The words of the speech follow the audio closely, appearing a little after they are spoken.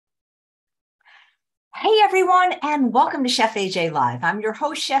Hey everyone, and welcome to Chef AJ Live. I'm your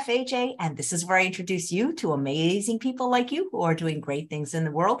host, Chef AJ, and this is where I introduce you to amazing people like you who are doing great things in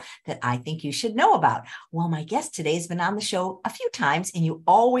the world that I think you should know about. Well, my guest today has been on the show a few times, and you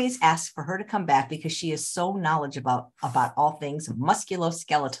always ask for her to come back because she is so knowledgeable about all things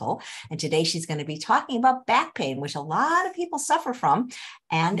musculoskeletal. And today she's going to be talking about back pain, which a lot of people suffer from,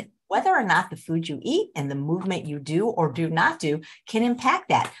 and whether or not the food you eat and the movement you do or do not do can impact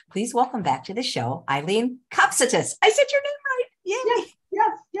that. Please welcome back to the show, Eileen Kopsaftis. I said your name right. Yay.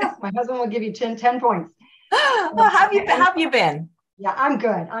 Yes. My husband will give you 10 points. How have you been? Yeah, I'm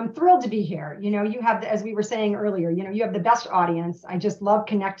good. I'm thrilled to be here. You know, you have, as we were saying earlier, you have the best audience. I just love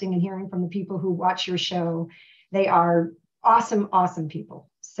connecting and hearing from the people who watch your show. They are awesome, awesome people.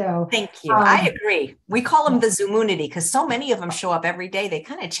 So thank you. I agree. We call them the Zoomunity because so many of them show up every day. They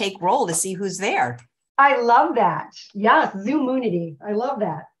kind of take roll to see who's there. I love that. Yes, Zoomunity. I love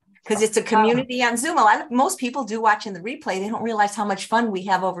that. Because it's a community on Zoom. Most people do watch in the replay. They don't realize how much fun we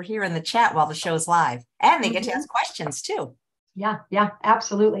have over here in the chat while the show's live. And they get to ask questions too. Yeah,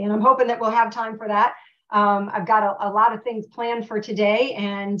 absolutely. And I'm hoping that we'll have time for that. I've got a lot of things planned for today,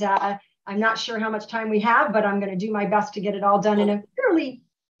 and I'm not sure how much time we have, but I'm going to do my best to get it all done in a fairly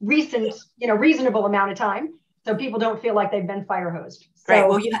reasonable amount of time, so people don't feel like they've been fire hosed. So, right.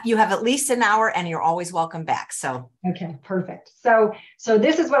 Well, you have at least an hour, and you're always welcome back. So okay, perfect. So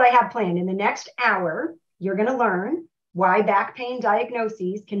this is what I have planned. In the next hour, you're going to learn why back pain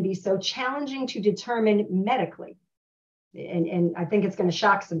diagnoses can be so challenging to determine medically, and I think it's going to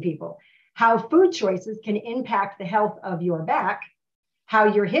shock some people. How food choices can impact the health of your back. How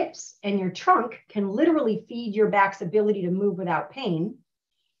your hips and your trunk can literally feed your back's ability to move without pain.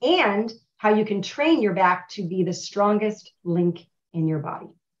 And how you can train your back to be the strongest link in your body.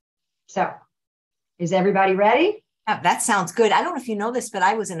 So, is everybody ready? Oh, that sounds good. I don't know if you know this, but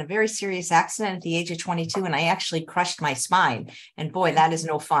I was in a very serious accident at the age of 22, and I actually crushed my spine. And boy, that is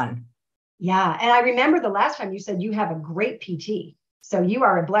no fun. Yeah. And I remember the last time you said you have a great PT. So you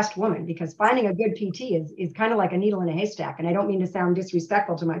are a blessed woman, because finding a good PT is kind of like a needle in a haystack. And I don't mean to sound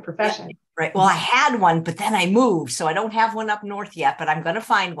disrespectful to my profession. Yeah, right. Well, I had one, but then I moved. So I don't have one up north yet, but I'm going to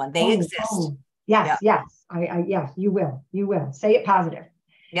find one. They exist. Yes. Yes, you will. You will. Say it positive.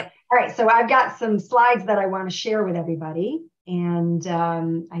 Yep. All right. So I've got some slides that I want to share with everybody. And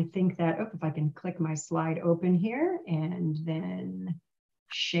I think that, if I can click my slide open here and then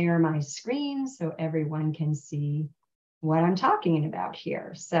share my screen so everyone can see what I'm talking about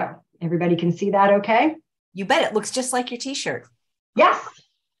here. So everybody can see that okay? You bet. It looks just like your t-shirt. Yes,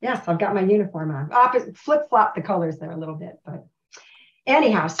 I've got my uniform on. Flip-flop the colors there a little bit, but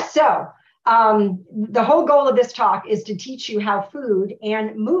anyhow, so the whole goal of this talk is to teach you how food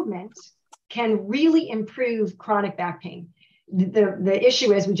and movement can really improve chronic back pain. The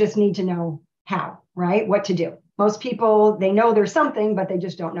issue is we just need to know how, right? What to do. Most people, they know there's something, but they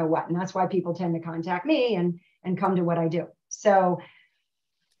just don't know what. And that's why people tend to contact me and come to what I do. So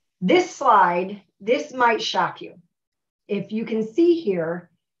this slide, this might shock you. If you can see here,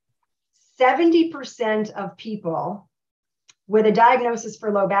 70% of people with a diagnosis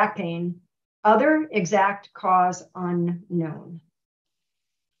for low back pain, other exact cause unknown.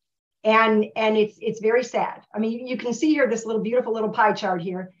 And it's very sad. I mean, you can see here this beautiful little pie chart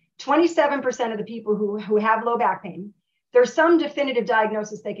here. 27% of the people who have low back pain, there's some definitive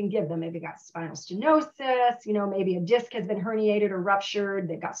diagnosis they can give them. Maybe got spinal stenosis, maybe a disc has been herniated or ruptured.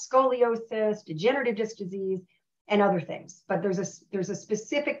 They've got scoliosis, degenerative disc disease, and other things. But there's a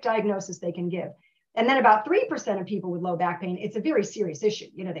specific diagnosis they can give. And then about 3% of people with low back pain, it's a very serious issue.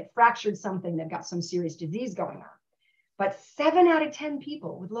 They fractured something, they've got some serious disease going on. But 7 out of 10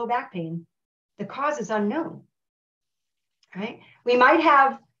 people with low back pain, the cause is unknown, right? We might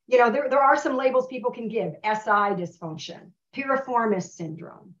have, there are some labels people can give: SI dysfunction, piriformis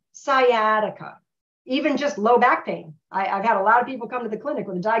syndrome, sciatica, even just low back pain. I've had a lot of people come to the clinic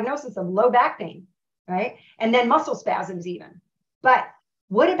with a diagnosis of low back pain, right? And then muscle spasms even. But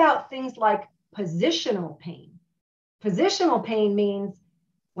what about things like positional pain? Positional pain means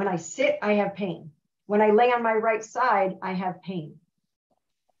when I sit, I have pain. When I lay on my right side, I have pain.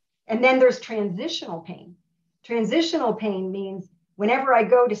 And then there's transitional pain. Transitional pain means whenever I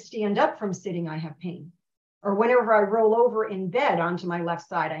go to stand up from sitting, I have pain. Or whenever I roll over in bed onto my left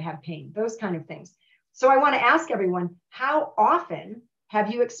side, I have pain. Those kind of things. So I want to ask everyone, how often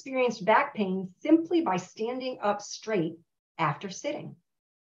have you experienced back pain simply by standing up straight after sitting?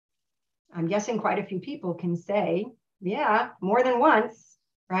 I'm guessing quite a few people can say, yeah, more than once,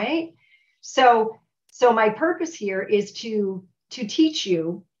 right? So my purpose here is to teach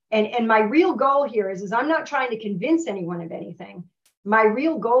you, and my real goal here is I'm not trying to convince anyone of anything. My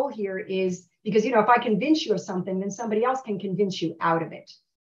real goal here is Because, if I convince you of something, then somebody else can convince you out of it.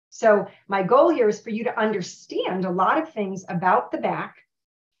 So my goal here is for you to understand a lot of things about the back,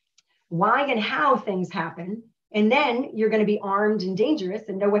 why and how things happen, and then you're going to be armed and dangerous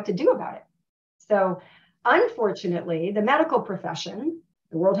and know what to do about it. So unfortunately, the medical profession,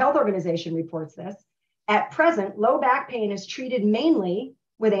 the World Health Organization reports this, at present, low back pain is treated mainly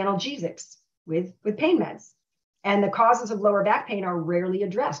with analgesics, with pain meds. And the causes of lower back pain are rarely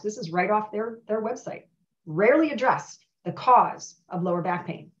addressed. This is right off their website. Rarely addressed the cause of lower back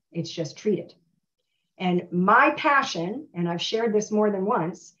pain. It's just treated. And my passion, and I've shared this more than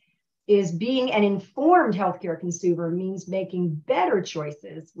once, is being an informed healthcare consumer means making better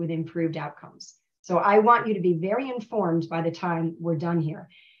choices with improved outcomes. So I want you to be very informed by the time we're done here.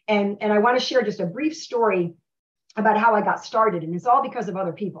 And I want to share just a brief story about how I got started. And it's all because of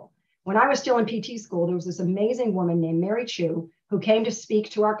other people. When I was still in PT school, there was this amazing woman named Mary Chu who came to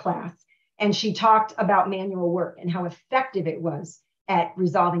speak to our class. And she talked about manual work and how effective it was at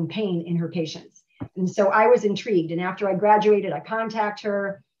resolving pain in her patients. And so I was intrigued. And after I graduated, I contacted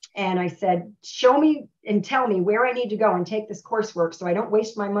her and I said, show me and tell me where I need to go and take this coursework so I don't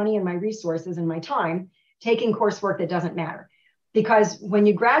waste my money and my resources and my time taking coursework that doesn't matter. Because when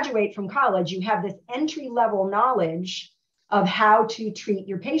you graduate from college, you have this entry-level knowledge of how to treat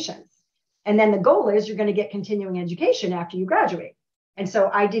your patients. And then the goal is you're going to get continuing education after you graduate. And so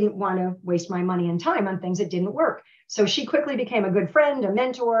I didn't want to waste my money and time on things that didn't work. So she quickly became a good friend, a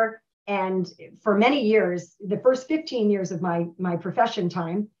mentor. And for many years, the first 15 years of my profession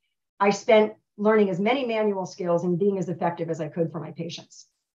time, I spent learning as many manual skills and being as effective as I could for my patients.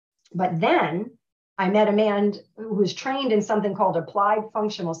 But then I met a man who was trained in something called applied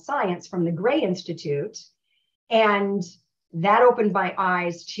functional science from the Gray Institute. And that opened my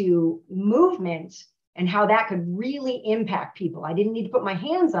eyes to movement and how that could really impact people. I didn't need to put my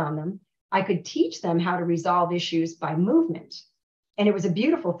hands on them. I could teach them how to resolve issues by movement. And it was a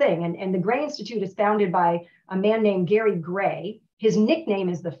beautiful thing. And the Gray Institute is founded by a man named Gary Gray. His nickname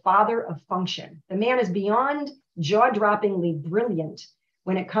is the father of function. The man is beyond jaw-droppingly brilliant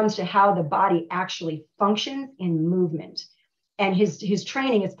when it comes to how the body actually functions in movement. And his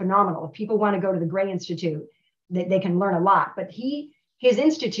training is phenomenal. If people want to go to the Gray Institute, they can learn a lot. But his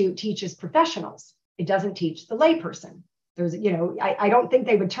institute teaches professionals. It doesn't teach the layperson. I don't think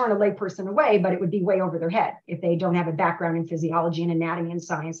they would turn a layperson away, but it would be way over their head if they don't have a background in physiology and anatomy and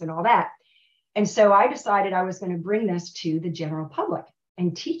science and all that. And so I decided I was going to bring this to the general public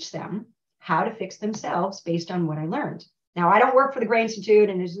and teach them how to fix themselves based on what I learned. Now, I don't work for the Gray Institute,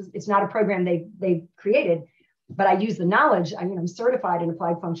 and it's not a program they've created, but I use the knowledge. I'm certified in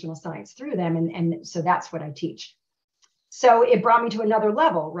applied functional science through them, and so that's what I teach. So it brought me to another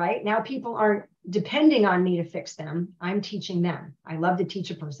level, right? Now people aren't depending on me to fix them. I'm teaching them. I love to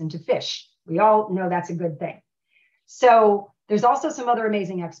teach a person to fish. We all know that's a good thing. So there's also some other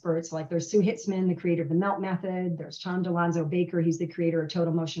amazing experts, like there's Sue Hitzman, the creator of the MELT method. There's Tom DeLonzo Baker. He's the creator of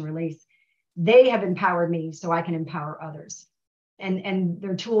Total Motion Release. They have empowered me so I can empower others. And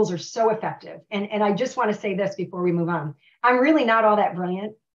their tools are so effective. And I just want to say this before we move on. I'm really not all that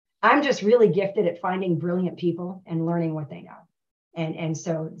brilliant. I'm just really gifted at finding brilliant people and learning what they know. And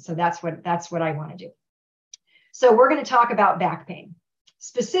so that's what I want to do. So we're going to talk about back pain.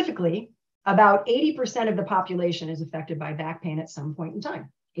 Specifically, about 80% of the population is affected by back pain at some point in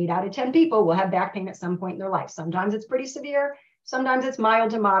time. 8 out of 10 people will have back pain at some point in their life. Sometimes it's pretty severe. Sometimes it's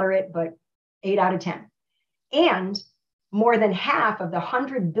mild to moderate, but 8 out of 10. And more than half of the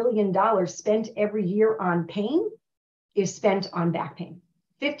 $100 billion spent every year on pain is spent on back pain.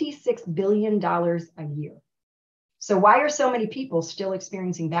 $56 billion a year. So why are so many people still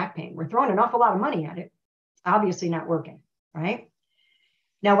experiencing back pain? We're throwing an awful lot of money at it. It's obviously not working, right?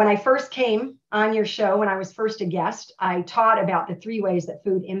 Now, when I first came on your show, when I was first a guest, I taught about the 3 ways that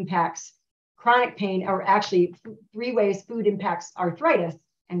food impacts chronic pain, or actually 3 ways food impacts arthritis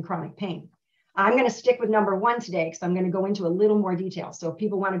and chronic pain. I'm going to stick with number 1 today because I'm going to go into a little more detail. So if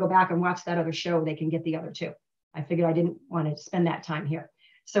people want to go back and watch that other show, they can get the other 2. I figured I didn't want to spend that time here.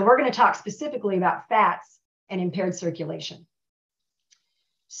 So we're going to talk specifically about fats and impaired circulation.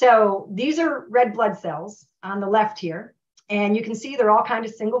 So these are red blood cells on the left here, and you can see they're all kind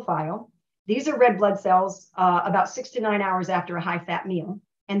of single file. These are red blood cells about 6 to 9 hours after a high fat meal,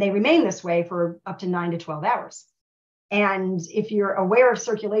 and they remain this way for up to 9 to 12 hours. And if you're aware of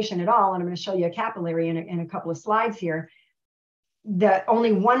circulation at all, and I'm going to show you a capillary in a couple of slides here, that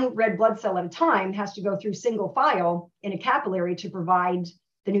only 1 red blood cell at a time has to go through single file in a capillary to provide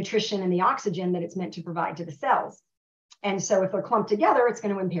the nutrition and the oxygen that it's meant to provide to the cells. And so if they're clumped together, it's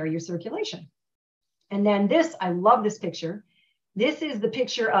going to impair your circulation. And then this, I love this picture. This is the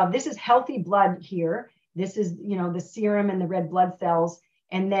picture of, this is healthy blood here. This is, the serum and the red blood cells,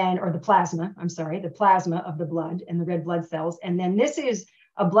 and then, or the plasma, I'm sorry, the plasma of the blood and the red blood cells. And then this is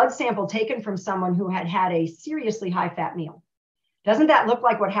a blood sample taken from someone who had had a seriously high fat meal. Doesn't that look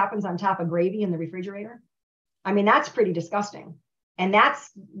like what happens on top of gravy in the refrigerator? I mean, that's pretty disgusting. And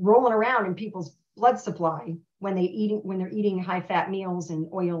that's rolling around in people's blood supply when they're eating high fat meals and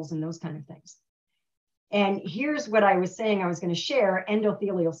oils and those kind of things. And here's what I was saying I was going to share,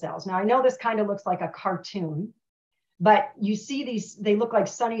 endothelial cells. Now, I know this kind of looks like a cartoon, but you see these, they look like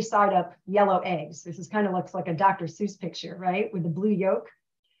sunny side up yellow eggs. This is kind of looks like a Dr. Seuss picture, right? With the blue yolk.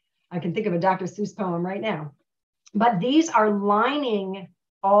 I can think of a Dr. Seuss poem right now. But these are lining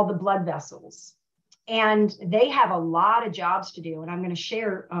all the blood vessels. And they have a lot of jobs to do. And I'm going to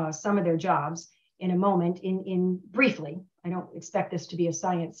share some of their jobs in a moment in briefly. I don't expect this to be a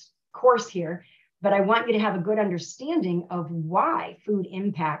science course here, but I want you to have a good understanding of why food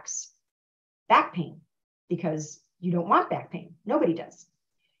impacts back pain, because you don't want back pain. Nobody does.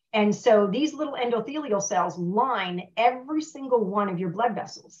 And so these little endothelial cells line every single one of your blood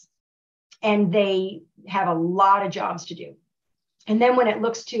vessels, and they have a lot of jobs to do. And then when it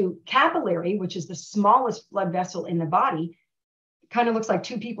looks to capillary, which is the smallest blood vessel in the body, kind of looks like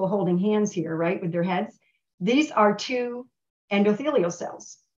two people holding hands here, right, with their heads. These are two endothelial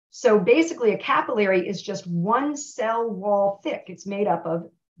cells. So basically a capillary is just one cell wall thick. It's made up of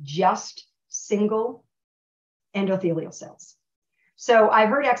just single endothelial cells. So I've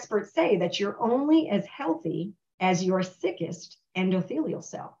heard experts say that you're only as healthy as your thickest endothelial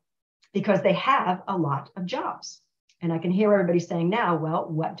cell, because they have a lot of jobs. And I can hear everybody saying now, well,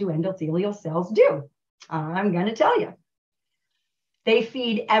 what do endothelial cells do? I'm going to tell you. They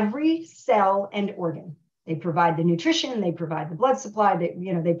feed every cell and organ. They provide the nutrition, they provide the blood supply,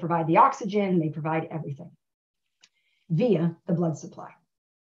 they provide the oxygen, they provide everything via the blood supply.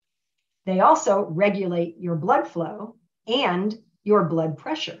 They also regulate your blood flow and your blood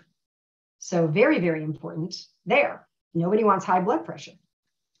pressure. So very, very important there. Nobody wants high blood pressure.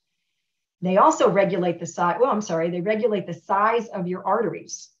 They also regulate the size, they regulate the size of your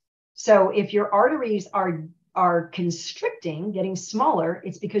arteries. So if your arteries are constricting, getting smaller,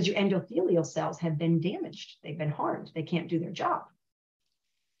 it's because your endothelial cells have been damaged. They've been harmed. They can't do their job.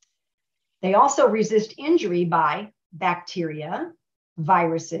 They also resist injury by bacteria,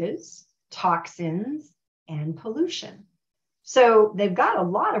 viruses, toxins, and pollution. So they've got a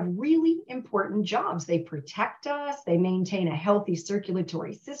lot of really important jobs. They protect us. They maintain a healthy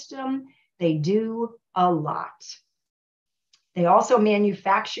circulatory system. They do a lot. They also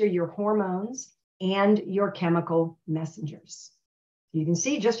manufacture your hormones and your chemical messengers. You can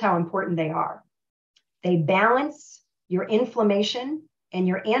see just how important they are. They balance your inflammation and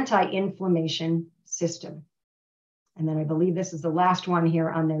your anti-inflammation system. And then I believe this is the last one here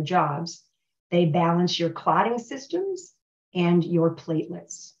on their jobs. They balance your clotting systems and your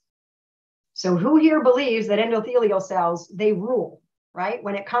platelets. So who here believes that endothelial cells, they rule, right?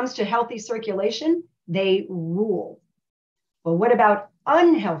 When it comes to healthy circulation, they rule. Well, what about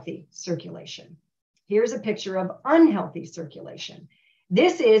unhealthy circulation? Here's a picture of unhealthy circulation.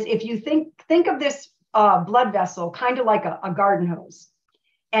 This is, if you think of this blood vessel kind of like a garden hose,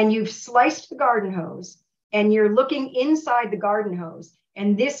 and you've sliced the garden hose and you're looking inside the garden hose,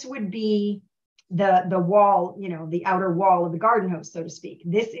 and this would be the wall, the outer wall of the garden hose, so to speak.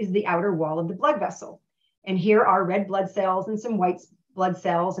 This is the outer wall of the blood vessel. And here are red blood cells and some white blood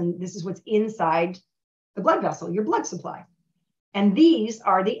cells, and this is what's inside the blood vessel, your blood supply. And these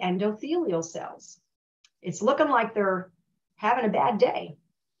are the endothelial cells. It's looking like they're having a bad day.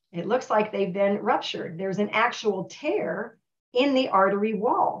 It looks like they've been ruptured. There's an actual tear in the artery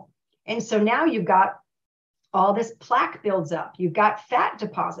wall. And so now you've got all this plaque builds up. You've got fat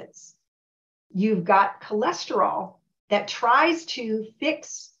deposits. You've got cholesterol that tries to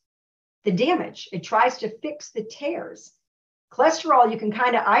fix the damage. It tries to fix the tears. Cholesterol, you can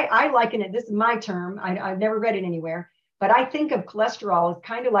kind of, I liken it, this is my term, I've never read it anywhere, but I think of cholesterol as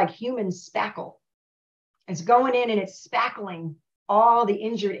kind of like human spackle. It's going in and it's spackling all the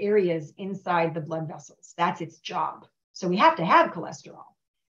injured areas inside the blood vessels. That's its job. So we have to have cholesterol.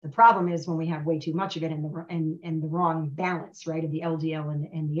 The problem is when we have way too much of it and the wrong balance, right, of the LDL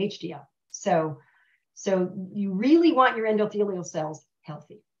and the HDL. So you really want your endothelial cells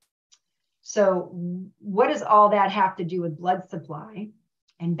healthy. So what does all that have to do with blood supply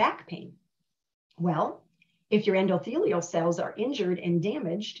and back pain? Well, if your endothelial cells are injured and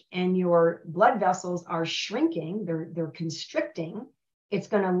damaged and your blood vessels are shrinking, they're constricting, it's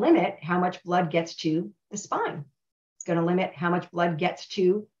going to limit how much blood gets to the spine. It's going to limit how much blood gets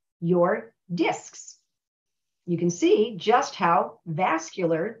to your discs. you can see just how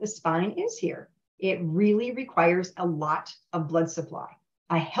vascular the spine is here. It really requires a lot of blood supply,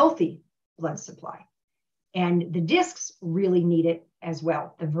 a healthy blood supply. And the discs really need it as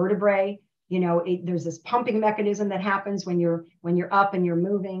well. The vertebrae, there's this pumping mechanism that happens when you're up and you're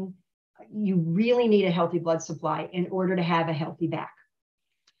moving. You really need a healthy blood supply in order to have a healthy back.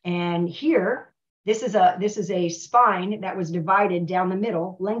 And here, this is a spine that was divided down the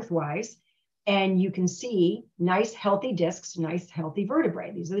middle lengthwise. And you can see nice healthy discs, nice healthy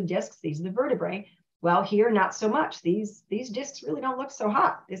vertebrae. These are the discs, these are the vertebrae. Well, here, not so much. These discs really don't look so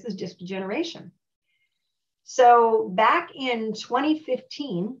hot. This is disc degeneration. So back in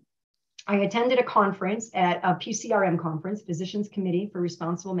 2015, I attended a conference at a PCRM conference, Physicians Committee for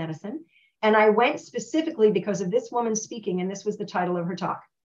Responsible Medicine. And I went specifically because of this woman speaking, and this was the title of her talk,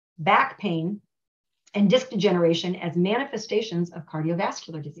 Back Pain and Disc Degeneration as Manifestations of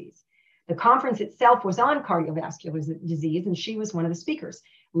Cardiovascular Disease. The conference itself was on cardiovascular disease, and she was one of the speakers,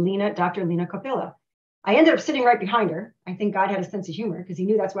 Dr. Eileen Kopsaftis. I ended up sitting right behind her. I think God had a sense of humor because he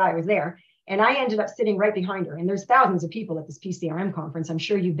knew that's why I was there. And I ended up sitting right behind her. And there's thousands of people at this PCRM conference. I'm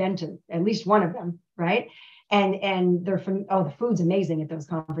sure you've been to at least one of them, right? And they're from, the food's amazing at those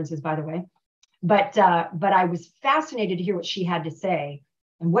conferences, by the way. But I was fascinated to hear what she had to say.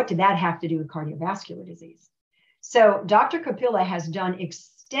 And what did that have to do with cardiovascular disease? So Dr. Kopsaftis has done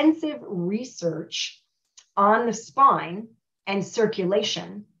extensive research on the spine and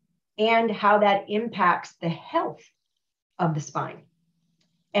circulation and how that impacts the health of the spine.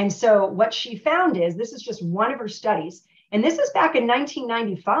 And so what she found is, this is just one of her studies, and this is back in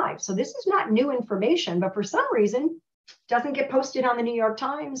 1995. So this is not new information, but for some reason, doesn't get posted on the New York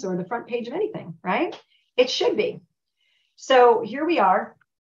Times or the front page of anything, right? It should be. So here we are.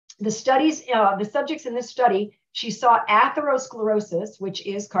 The subjects in this study, she saw atherosclerosis, which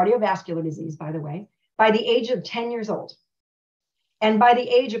is cardiovascular disease, by the way, by the age of 10 years old. And by the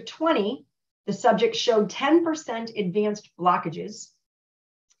age of 20, the subject showed 10% advanced blockages.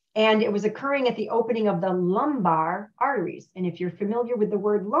 And it was occurring at the opening of the lumbar arteries. And if you're familiar with the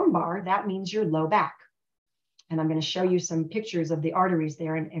word lumbar, that means your low back. And I'm going to show you some pictures of the arteries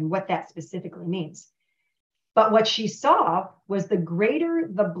there and what that specifically means. But what she saw was the greater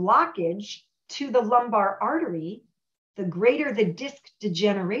the blockage to the lumbar artery, the greater the disc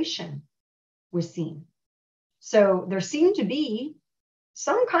degeneration was seen. So there seemed to be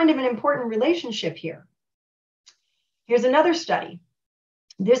some kind of an important relationship here. Here's another study.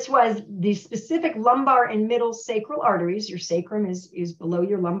 This was the specific lumbar and middle sacral arteries. Your sacrum is below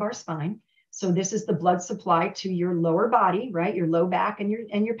your lumbar spine. So this is the blood supply to your lower body, right? Your low back and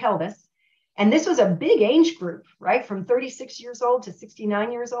your pelvis. And this was a big age group, right? From 36 years old to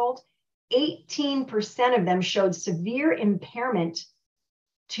 69 years old. 18% of them showed severe impairment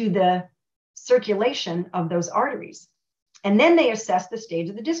to the circulation of those arteries. And then they assessed the stage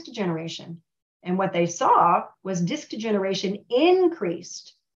of the disc degeneration. And what they saw was disc degeneration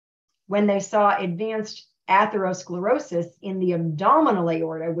increased when they saw advanced atherosclerosis in the abdominal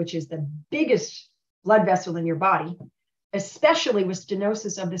aorta, which is the biggest blood vessel in your body, especially with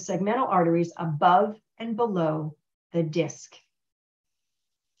stenosis of the segmental arteries above and below the disc.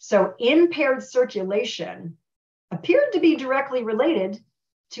 So impaired circulation appeared to be directly related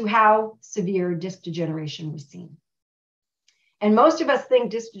to how severe disc degeneration was seen. And most of us think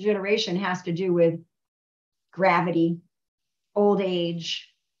disc degeneration has to do with gravity, old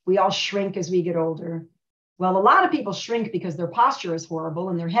age. We all shrink as we get older. Well, a lot of people shrink because their posture is horrible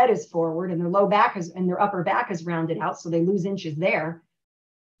and their head is forward and their low back and their upper back is rounded out, so they lose inches there.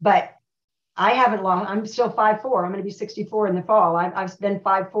 But I haven't lost, I'm still 5'4". I'm going to be 64 in the fall. I've been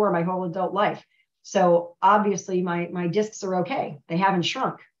 5'4" my whole adult life. So obviously my discs are okay. They haven't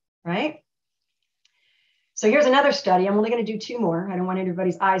shrunk, right? So here's another study. I'm only going to do two more. I don't want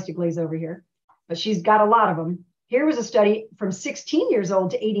everybody's eyes to glaze over here, but she's got a lot of them. Here was a study from 16 years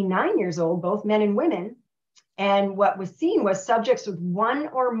old to 89 years old, both men and women. And what was seen was subjects with one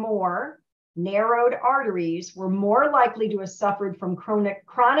or more narrowed arteries were more likely to have suffered from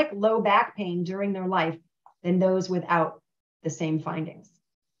chronic low back pain during their life than those without the same findings.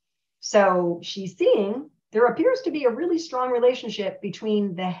 So she's seeing there appears to be a really strong relationship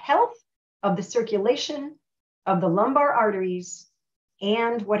between the health of the circulation of the lumbar arteries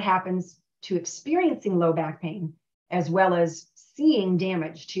and what happens to experiencing low back pain, as well as seeing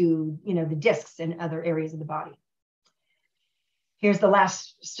damage to, the discs and other areas of the body. Here's the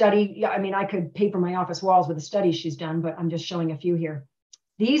last study. I mean, I could paper my office walls with the studies she's done, but I'm just showing a few here.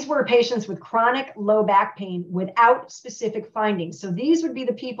 These were patients with chronic low back pain without specific findings. So these would be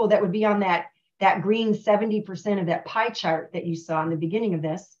the people that would be on that green 70% of that pie chart that you saw in the beginning of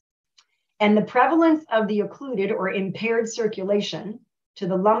this. And the prevalence of the occluded or impaired circulation to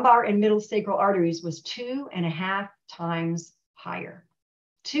the lumbar and middle sacral arteries was 2.5 times higher.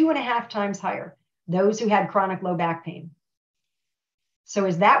 2.5 times higher, those who had chronic low back pain. So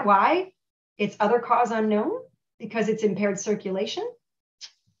is that why it's other cause unknown? Because it's impaired circulation?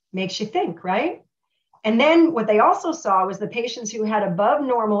 Makes you think, right? And then what they also saw was the patients who had above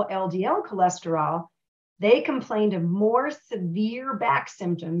normal LDL cholesterol, they complained of more severe back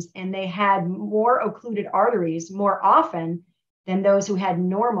symptoms and they had more occluded arteries more often than those who had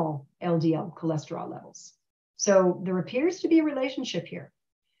normal LDL cholesterol levels. So there appears to be a relationship here.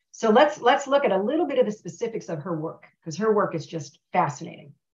 So let's look at a little bit of the specifics of her work, because her work is just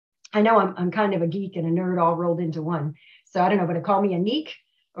fascinating. I know I'm kind of a geek and a nerd all rolled into one. So I don't know, but to call me a neek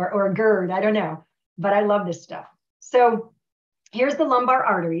or a GERD, I don't know, but I love this stuff. So here's the lumbar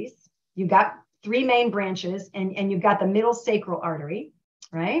arteries. You've got 3 main branches and you've got the middle sacral artery,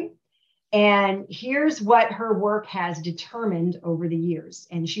 right? And here's what her work has determined over the years.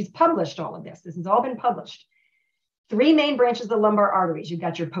 And she's published all of this. This has all been published. 3 main branches of the lumbar arteries. You've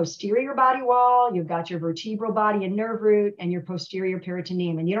got your posterior body wall, you've got your vertebral body and nerve root, and your posterior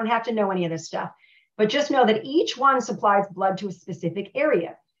peritoneum. And you don't have to know any of this stuff, but just know that each one supplies blood to a specific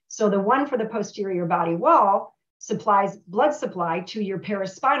area. So the one for the posterior body wall supplies blood supply to your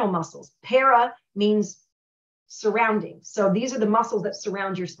paraspinal muscles. Para means surrounding. So these are the muscles that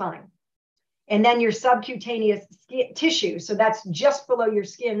surround your spine. And then your subcutaneous tissue. So that's just below your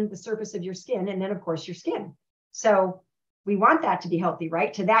skin, the surface of your skin. And then of course your skin. So we want that to be healthy,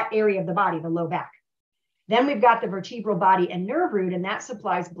 right? To that area of the body, the low back. Then we've got the vertebral body and nerve root, and that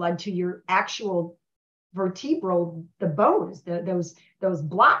supplies blood to your actual vertebral, the bones, those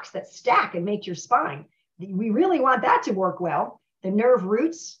blocks that stack and make your spine. We really want that to work well. The nerve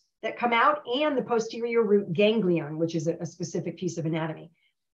roots that come out and the posterior root ganglion, which is a specific piece of anatomy.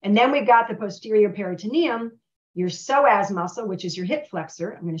 And then we've got the posterior peritoneum, your psoas muscle, which is your hip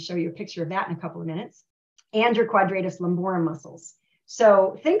flexor. I'm going to show you a picture of that in a couple of minutes. And your quadratus lumborum muscles.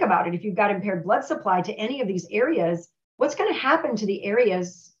 So think about it. If you've got impaired blood supply to any of these areas, what's going to happen to the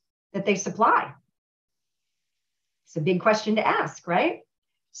areas that they supply? It's a big question to ask, right?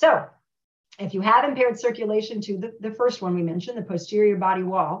 So if you have impaired circulation to the first one we mentioned, the posterior body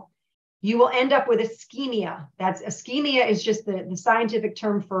wall, you will end up with ischemia. Ischemia is just the scientific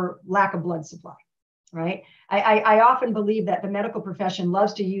term for lack of blood supply, right? I often believe that the medical profession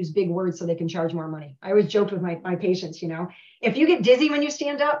loves to use big words so they can charge more money. I always joked with my patients, if you get dizzy when you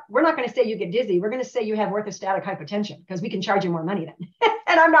stand up, we're not going to say you get dizzy. We're going to say you have orthostatic hypotension because we can charge you more money then.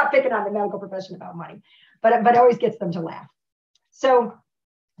 And I'm not picking on the medical profession about money, but it always gets them to laugh. So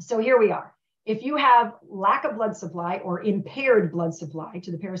here we are. If you have lack of blood supply or impaired blood supply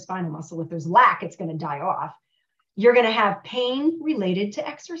to the paraspinal muscle, if there's lack, it's going to die off. You're going to have pain related to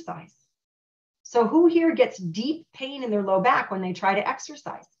exercise. So who here gets deep pain in their low back when they try to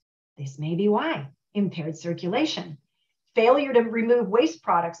exercise? This may be why. Impaired circulation. Failure to remove waste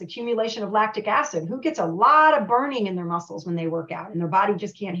products, accumulation of lactic acid. Who gets a lot of burning in their muscles when they work out and their body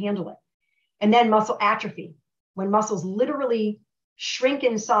just can't handle it? And then muscle atrophy, when muscles literally shrink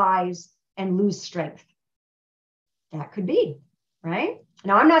in size and lose strength. That could be, right?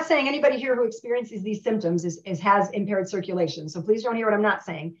 Now, I'm not saying anybody here who experiences these symptoms has impaired circulation. So please don't hear what I'm not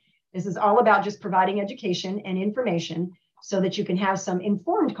saying. This is all about just providing education and information so that you can have some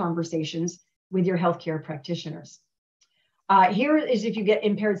informed conversations with your healthcare practitioners. Here is if you get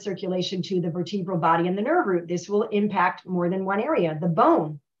impaired circulation to the vertebral body and the nerve root. This will impact more than one area, the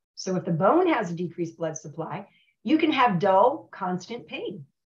bone. So if the bone has a decreased blood supply, you can have dull, constant pain.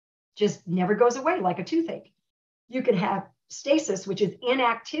 Just never goes away like a toothache. You can have stasis, which is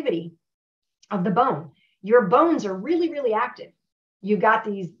inactivity of the bone. Your bones are really, really active. You've got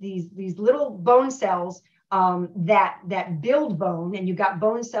these little bone cells that build bone, and you've got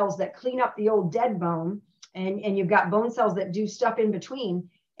bone cells that clean up the old dead bone, and you've got bone cells that do stuff in between.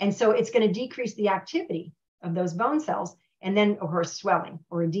 And so it's going to decrease the activity of those bone cells, and then, of course, swelling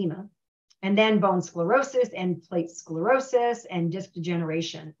or edema, and then bone sclerosis and plate sclerosis and disc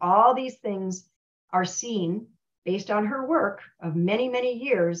degeneration. All these things are seen based on her work of many, many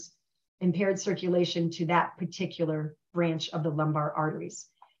years, impaired circulation to that particular branch of the lumbar arteries.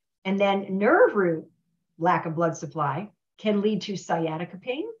 And then nerve root lack of blood supply can lead to sciatica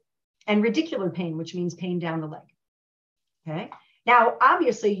pain and radicular pain, which means pain down the leg. Okay. Now,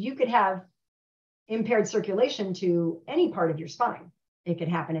 obviously, you could have impaired circulation to any part of your spine. It can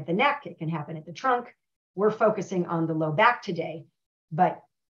happen at the neck. It can happen at the trunk. We're focusing on the low back today, but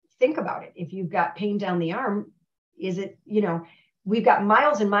think about it. If you've got pain down the arm, is it, we've got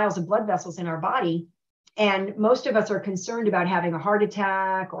miles and miles of blood vessels in our body. And most of us are concerned about having a heart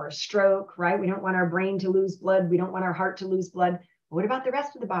attack or a stroke, right? We don't want our brain to lose blood. We don't want our heart to lose blood. But what about the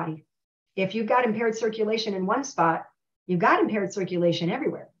rest of the body? If you've got impaired circulation in one spot, you've got impaired circulation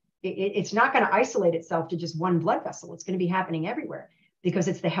everywhere. It's not going to isolate itself to just one blood vessel. It's going to be happening everywhere because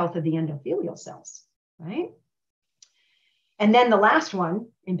it's the health of the endothelial cells, right? And then the last one,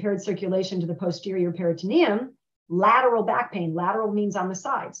 impaired circulation to the posterior peritoneum, lateral back pain. Lateral means on the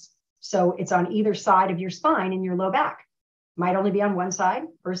sides. So it's on either side of your spine in your low back. Might only be on one side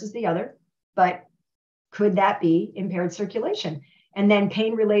versus the other, but could that be impaired circulation? And then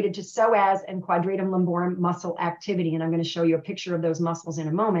pain related to psoas and quadratum lumborum muscle activity. And I'm going to show you a picture of those muscles in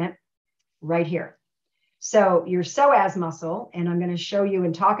a moment right here. So your psoas muscle, and I'm going to show you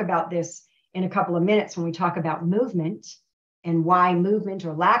and talk about this in a couple of minutes when we talk about movement and why movement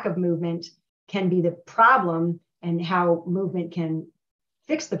or lack of movement can be the problem and how movement can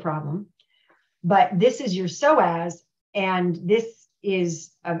fix the problem. But this is your psoas, and this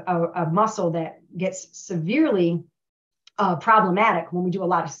is a muscle that gets severely problematic when we do a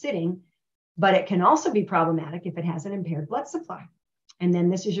lot of sitting, but it can also be problematic if it has an impaired blood supply. And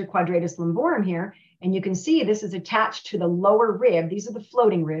then this is your quadratus lumborum here, and you can see this is attached to the lower rib. These are the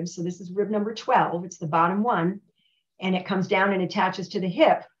floating ribs. So this is rib number 12. It's the bottom one, and it comes down and attaches to the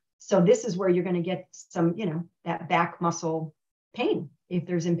hip. So this is where you're going to get some, that back muscle pain if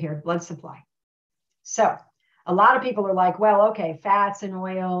there's impaired blood supply. So a lot of people are like, well, okay, fats and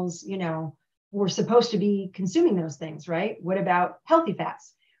oils, we're supposed to be consuming those things, right? What about healthy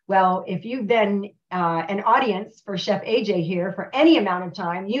fats? Well, if you've been an audience for Chef AJ here for any amount of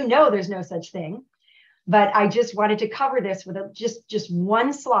time, there's no such thing. But I just wanted to cover this with just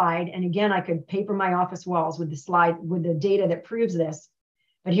one slide. And again, I could paper my office walls with the slide with the data that proves this.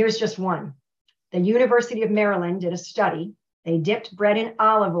 But here's just one. The University of Maryland did a study. They dipped bread in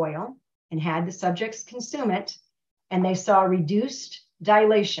olive oil and had the subjects consume it, and they saw reduced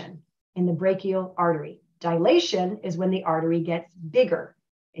dilation in the brachial artery. Dilation is when the artery gets bigger.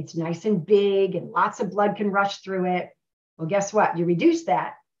 It's nice and big and lots of blood can rush through it. Well, guess what? You reduce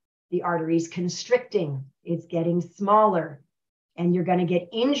that, the artery's constricting. It's getting smaller, and you're going to get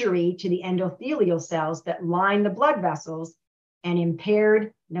injury to the endothelial cells that line the blood vessels and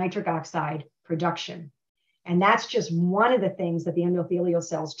impaired nitric oxide production. And that's just one of the things that the endothelial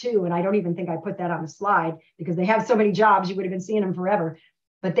cells do. And I don't even think I put that on the slide because they have so many jobs, you would have been seeing them forever.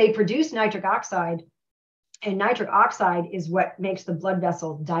 But they produce nitric oxide, and nitric oxide is what makes the blood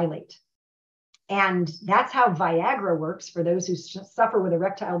vessel dilate. And that's how Viagra works for those who suffer with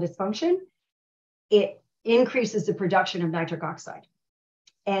erectile dysfunction. It increases the production of nitric oxide.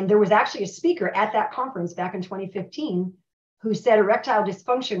 And there was actually a speaker at that conference back in 2015 who said erectile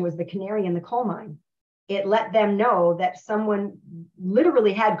dysfunction was the canary in the coal mine. It let them know that someone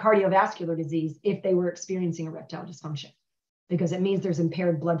literally had cardiovascular disease if they were experiencing erectile dysfunction, because it means there's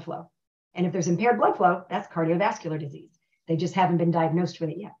impaired blood flow. And if there's impaired blood flow, that's cardiovascular disease. They just haven't been diagnosed with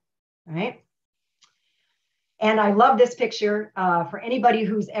it yet, all right? And I love this picture for anybody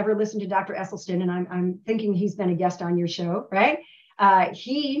who's ever listened to Dr. Esselstyn, and I'm thinking he's been a guest on your show, right?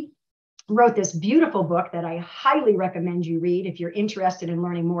 He wrote this beautiful book that I highly recommend you read if you're interested in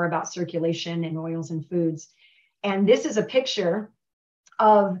learning more about circulation and oils and foods. And this is a picture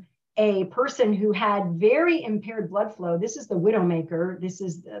of a person who had very impaired blood flow. This is the widowmaker. This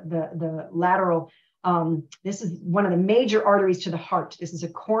is the lateral. This is one of the major arteries to the heart. This is a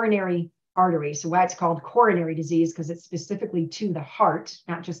coronary artery. So why it's called coronary disease, because it's specifically to the heart,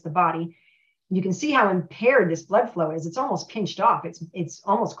 not just the body. You can see how impaired this blood flow is. It's almost pinched off. It's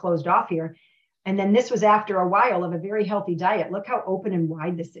almost closed off here. And then this was after a while of a very healthy diet. Look how open and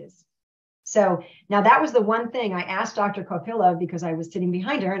wide this is. So now that was the one thing I asked Dr. Kopila, because I was sitting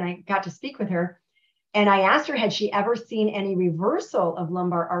behind her and I got to speak with her. And I asked her, had she ever seen any reversal of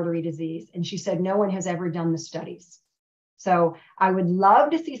lumbar artery disease? And she said, no one has ever done the studies. So I would love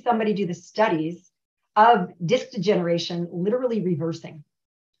to see somebody do the studies of disc degeneration, literally reversing.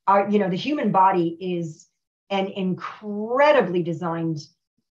 The human body is an incredibly designed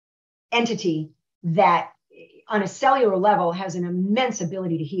entity that on a cellular level has an immense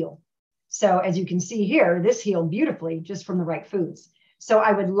ability to heal. So as you can see here, this healed beautifully just from the right foods. So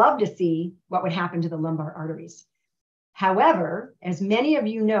I would love to see what would happen to the lumbar arteries. However, as many of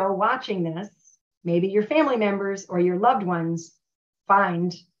you know watching this, maybe your family members or your loved ones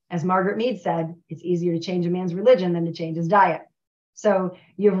find, as Margaret Mead said, it's easier to change a man's religion than to change his diet. So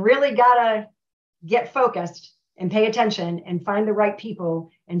you've really got to get focused and pay attention and find the right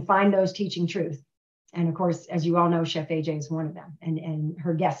people and find those teaching truth. And of course, as you all know, Chef AJ is one of them, and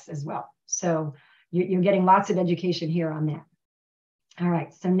her guests as well. So you're getting lots of education here on that. All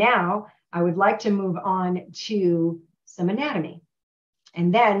right, so now I would like to move on to some anatomy.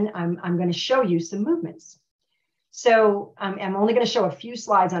 And then I'm going to show you some movements. So I'm only going to show a few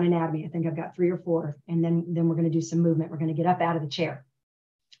slides on anatomy. I think I've got 3 or 4, and then we're going to do some movement. We're going to get up out of the chair.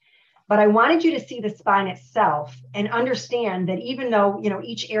 But I wanted you to see the spine itself and understand that even though, you know,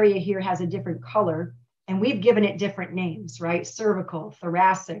 each area here has a different color, and we've given it different names, right? Cervical,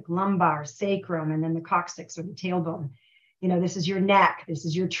 thoracic, lumbar, sacrum, and then the coccyx or the tailbone. You know, this is your neck, this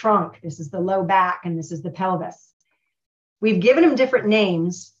is your trunk, this is the low back, and this is the pelvis. We've given them different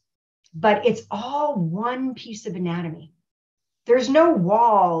names, but it's all one piece of anatomy. There's no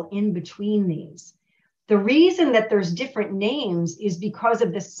wall in between these. The reason that there's different names is because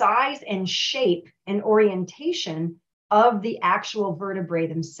of the size and shape and orientation of the actual vertebrae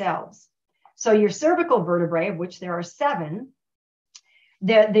themselves. So your cervical vertebrae, of which there are 7,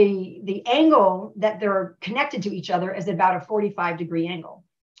 the angle that they're connected to each other is about a 45-degree angle.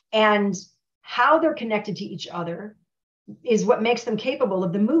 And how they're connected to each other is what makes them capable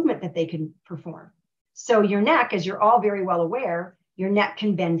of the movement that they can perform. So your neck, as you're all very well aware, your neck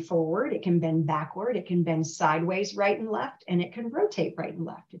can bend forward, it can bend backward, it can bend sideways, right and left, and it can rotate right and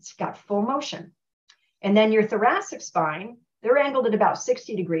left. It's got full motion. And then your thoracic spine, they're angled at about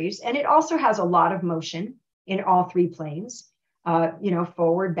 60 degrees, and it also has a lot of motion in all 3 planes, you know,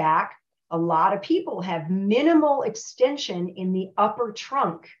 forward, back. A lot of people have minimal extension in the upper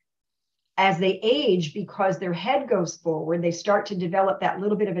trunk. As they age, because their head goes forward, they start to develop that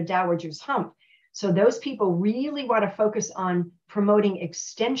little bit of a dowager's hump. So those people really want to focus on promoting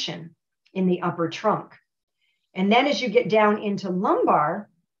extension in the upper trunk. And then as you get down into lumbar,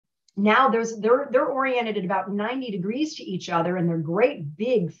 now they're oriented at about 90 degrees to each other, and they're great,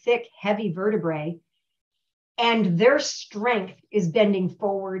 big, thick, heavy vertebrae. And their strength is bending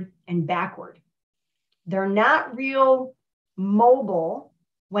forward and backward. They're not real mobile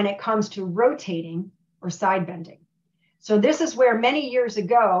when it comes to rotating or side bending. So this is where many years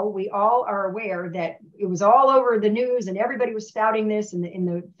ago, we all are aware that it was all over the news and everybody was spouting this in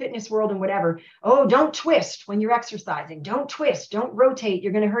the fitness world and whatever. Oh, don't twist when you're exercising. Don't twist, don't rotate.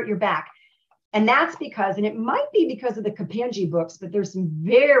 You're going to hurt your back. And that's because, and it might be because of the Kopsaftis books, but there's some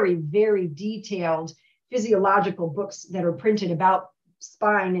very, very detailed physiological books that are printed about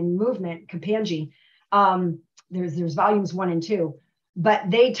spine and movement, Kopsaftis. There's volumes 1 and 2.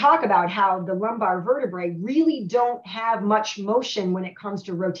 But they talk about how the lumbar vertebrae really don't have much motion when it comes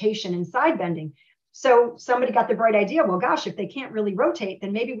to rotation and side bending. So somebody got the bright idea, well, gosh, if they can't really rotate,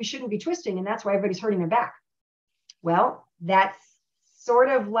 then maybe we shouldn't be twisting, and that's why everybody's hurting their back. Well, that's sort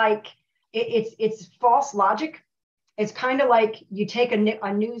of like, it's false logic. It's kind of like you take a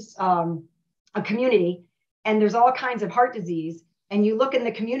community, and there's all kinds of heart disease, and you look in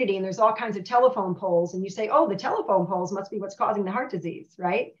the community and there's all kinds of telephone poles, and you say, oh, the telephone poles must be what's causing the heart disease,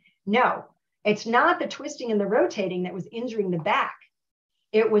 right? No, it's not the twisting and the rotating that was injuring the back.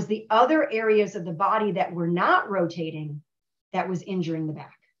 It was the other areas of the body that were not rotating that was injuring the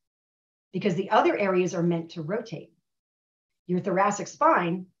back, because the other areas are meant to rotate. Your thoracic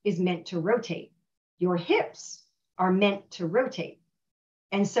spine is meant to rotate. Your hips are meant to rotate.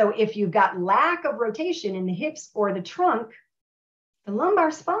 And so if you've got lack of rotation in the hips or the trunk, the lumbar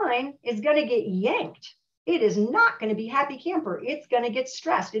spine is going to get yanked. It is not going to be happy camper. It's going to get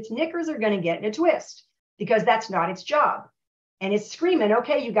stressed. Its knickers are going to get in a twist because that's not its job. And it's screaming,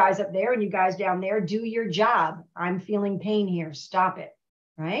 okay, you guys up there and you guys down there, do your job. I'm feeling pain here. Stop it,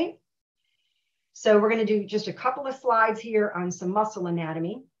 right? So we're going to do just a couple of slides here on some muscle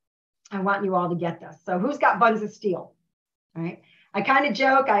anatomy. I want you all to get this. So who's got buns of steel, right? I kind of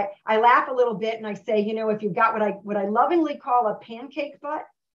joke, I laugh a little bit and I say, you know, if you've got what I lovingly call a pancake butt,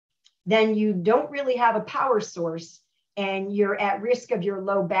 then you don't really have a power source and you're at risk of your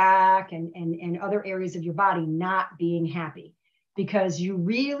low back and other areas of your body not being happy, because your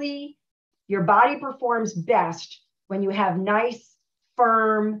body performs best when you have nice,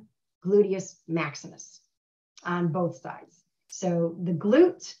 firm gluteus maximus on both sides. So the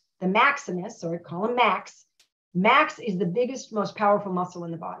glute, the maximus, or call him max, max is the biggest, most powerful muscle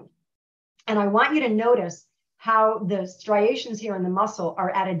in the body. And I want you to notice how the striations here in the muscle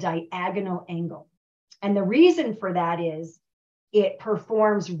are at a diagonal angle. And the reason for that is it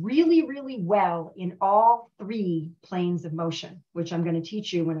performs really, really well in all 3 planes of motion, which I'm going to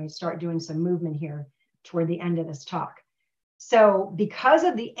teach you when I start doing some movement here toward the end of this talk. So because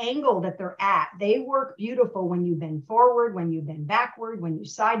of the angle that they're at, they work beautiful when you bend forward, when you bend backward, when you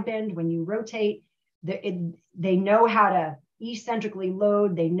side bend, when you rotate. They know how to eccentrically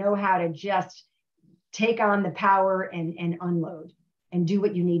load. They know how to just take on the power and unload and do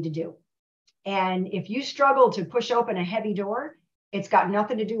what you need to do. And if you struggle to push open a heavy door, It's got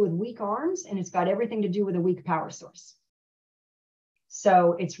nothing to do with weak arms, and it's got everything to do with a weak power source.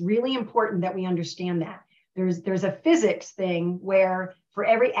 So it's really important that we understand that. There's a physics thing where for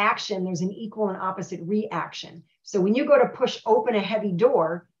every action, there's an equal and opposite reaction. So when you go to push open a heavy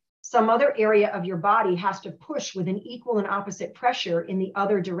door, some other area of your body has to push with an equal and opposite pressure in the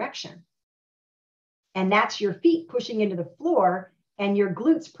other direction. And that's your feet pushing into the floor and your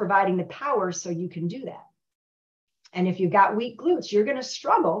glutes providing the power so you can do that. And if you've got weak glutes, you're going to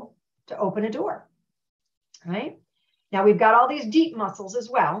struggle to open a door, right? Now we've got all these deep muscles as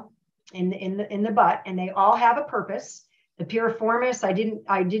well in the butt, and they all have a purpose. The piriformis,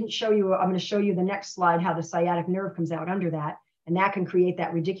 I didn't show you. I'm going to show you the next slide how the sciatic nerve comes out under that, and that can create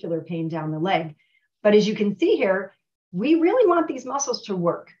that radicular pain down the leg. But as you can see here, we really want these muscles to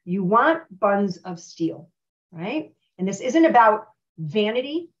work. You want buns of steel, right? And this isn't about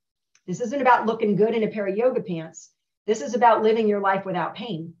vanity. This isn't about looking good in a pair of yoga pants. This is about living your life without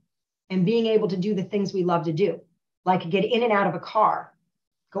pain and being able to do the things we love to do, like get in and out of a car,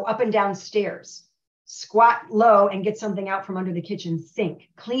 go up and down stairs, squat low and get something out from under the kitchen sink,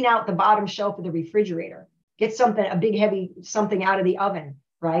 clean out the bottom shelf of the refrigerator, get something, a big heavy something out of the oven,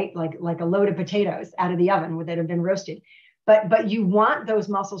 right? Like a load of potatoes out of the oven that have been roasted. But you want those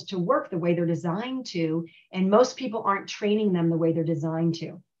muscles to work the way they're designed to, and most people aren't training them the way they're designed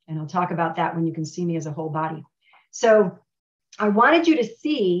to. And I'll talk about that when you can see me as a whole body. So I wanted you to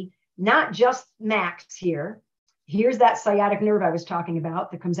see not just max here. Here's that sciatic nerve I was talking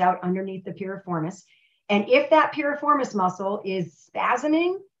about that comes out underneath the piriformis. And if that piriformis muscle is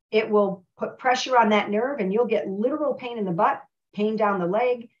spasming, it will put pressure on that nerve and you'll get literal pain in the butt, pain down the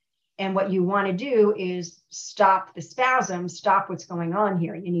leg. And what you want to do is stop the spasm, stop what's going on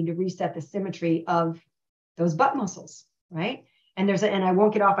here. You need to reset the symmetry of those butt muscles, right? And and I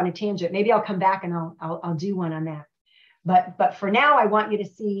won't get off on a tangent. Maybe I'll come back and I'll do one on that. But for now, I want you to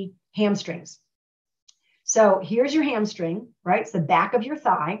see hamstrings. So here's your hamstring, right? It's the back of your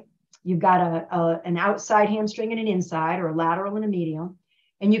thigh. You've got an outside hamstring and an inside, or a lateral and a medial.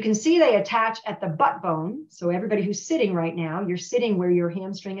 And you can see they attach at the butt bone. So everybody who's sitting right now, you're sitting where your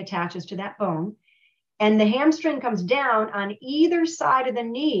hamstring attaches to that bone. And the hamstring comes down on either side of the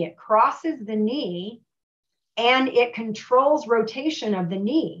knee. It crosses the knee and it controls rotation of the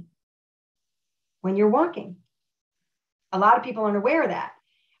knee when you're walking. A lot of people aren't aware of that.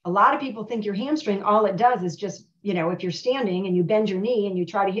 A lot of people think your hamstring, all it does is just, if you're standing and you bend your knee and you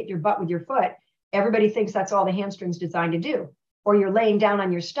try to hit your butt with your foot, everybody thinks that's all the hamstring's designed to do. Or you're laying down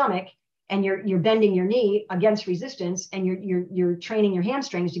on your stomach and you're bending your knee against resistance and you're training your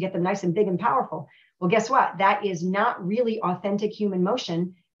hamstrings to get them nice and big and powerful. Well, guess what? That is not really authentic human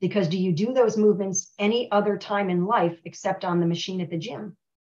motion, because do you do those movements any other time in life except on the machine at the gym?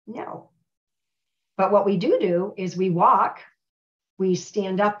 No. But what we do is we walk, we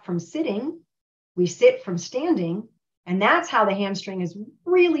stand up from sitting, we sit from standing, and that's how the hamstring is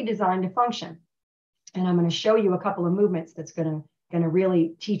really designed to function. And I'm going to show you a couple of movements that's going to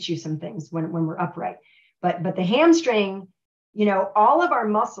really teach you some things when we're upright. But the hamstring, all of our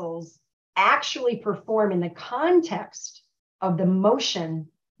muscles actually perform in the context of the motion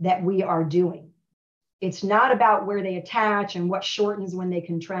that we are doing. It's not about where they attach and what shortens when they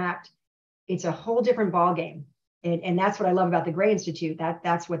contract. It's a whole different ballgame. And that's what I love about the Gray Institute.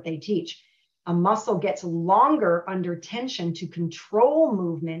 That's what they teach. A muscle gets longer under tension to control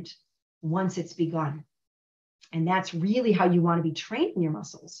movement once it's begun. And that's really how you want to be training your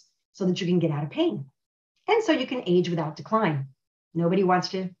muscles, so that you can get out of pain. And so you can age without decline. Nobody wants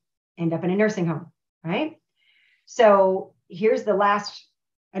to end up in a nursing home, right? So here's the last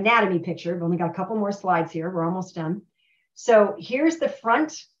anatomy picture. We've only got a couple more slides here. We're almost done. So here's the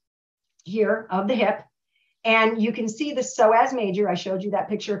front here of the hip. And you can see the psoas major. I showed you that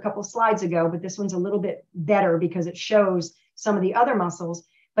picture a couple slides ago, but this one's a little bit better because it shows some of the other muscles.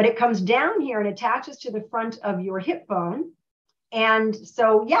 But it comes down here and attaches to the front of your hip bone. And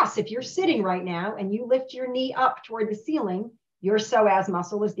so, yes, if you're sitting right now and you lift your knee up toward the ceiling, your psoas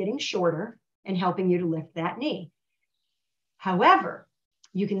muscle is getting shorter and helping you to lift that knee. However,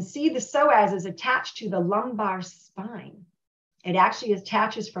 you can see the psoas is attached to the lumbar spine. It actually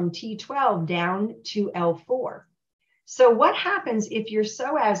attaches from T12 down to L4. So what happens if your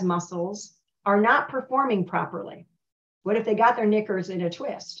psoas muscles are not performing properly? What if they got their knickers in a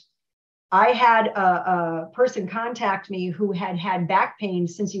twist? I had a person contact me who had back pain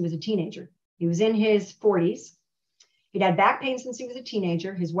since he was a teenager. He was in his 40s. He'd had back pain since he was a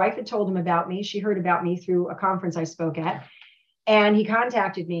teenager. His wife had told him about me. She heard about me through a conference I spoke at. And he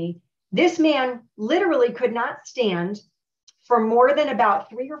contacted me. This man literally could not stand for more than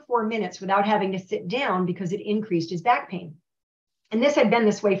about 3 or 4 minutes without having to sit down because it increased his back pain. And this had been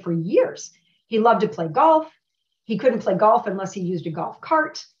this way for years. He loved to play golf. He couldn't play golf unless he used a golf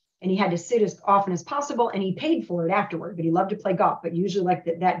cart, and he had to sit as often as possible, and he paid for it afterward, but he loved to play golf. But usually like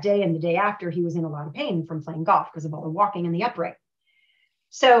that day and the day after, he was in a lot of pain from playing golf because of all the walking in the upright.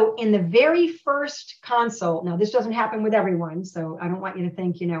 So in the very first consult, now this doesn't happen with everyone, so I don't want you to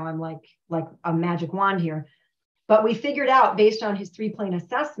think, I'm like a magic wand here, but we figured out based on his 3-plane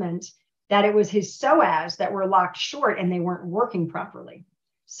assessment that it was his psoas that were locked short and they weren't working properly.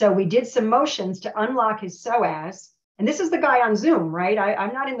 So we did some motions to unlock his psoas. And this is the guy on Zoom, right?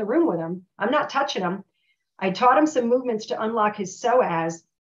 I'm not in the room with him. I'm not touching him. I taught him some movements to unlock his psoas.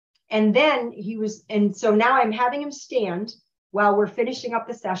 And then so now I'm having him stand while we're finishing up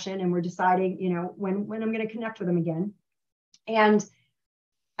the session and we're deciding, when I'm going to connect with him again. And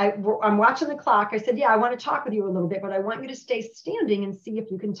I'm watching the clock. I said, yeah, I want to talk with you a little bit, but I want you to stay standing and see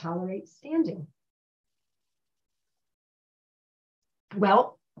if you can tolerate standing.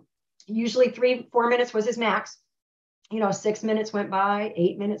 Well, usually 3-4 minutes was his max. 6 minutes went by,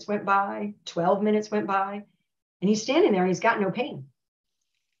 8 minutes went by, 12 minutes went by, and he's standing there and he's got no pain.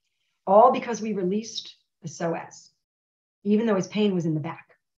 All because we released the psoas, even though his pain was in the back.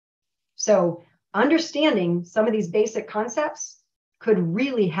 So understanding some of these basic concepts could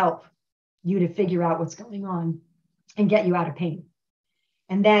really help you to figure out what's going on and get you out of pain.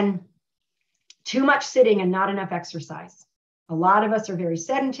 And then too much sitting and not enough exercise. A lot of us are very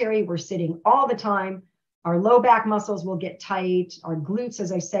sedentary. We're sitting all the time. Our low back muscles will get tight. Our glutes,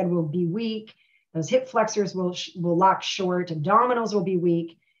 as I said, will be weak. Those hip flexors will lock short. Abdominals will be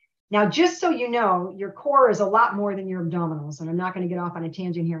weak. Now, just so you know, your core is a lot more than your abdominals. And I'm not going to get off on a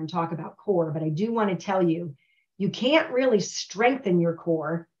tangent here and talk about core, but I do want to tell you, you can't really strengthen your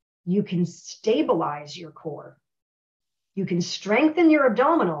core. You can stabilize your core. You can strengthen your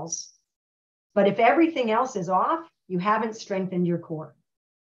abdominals, but if everything else is off, you haven't strengthened your core.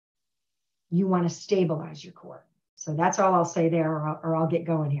 You want to stabilize your core. So that's all I'll say there, or I'll get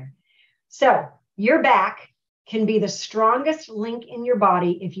going here. So your back can be the strongest link in your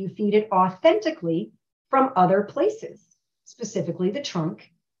body if you feed it authentically from other places, specifically the trunk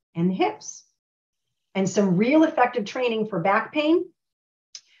and the hips. And some real effective training for back pain,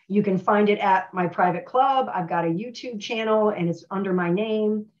 you can find it at my private club. I've got a YouTube channel and it's under my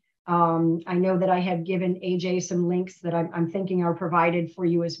name. I know that I have given AJ some links that I'm thinking are provided for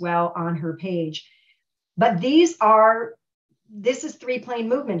you as well on her page. But this is 3-plane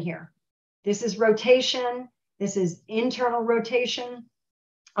movement here. This is rotation. This is internal rotation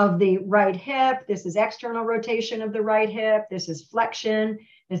of the right hip. This is external rotation of the right hip. This is flexion.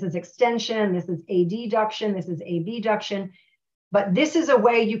 This is extension. This is adduction. This is abduction. But this is a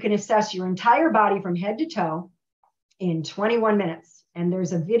way you can assess your entire body from head to toe in 21 minutes. And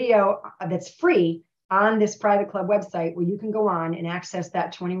there's a video that's free on this private club website where you can go on and access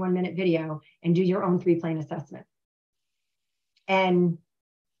that 21-minute video and do your own 3-plane assessment. And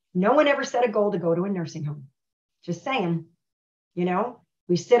no one ever set a goal to go to a nursing home. Just saying,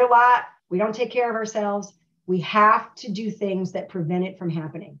 we sit a lot. We don't take care of ourselves. We have to do things that prevent it from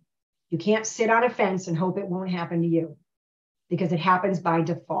happening. You can't sit on a fence and hope it won't happen to you because it happens by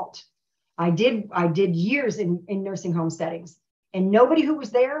default. I did years in nursing home settings. And nobody who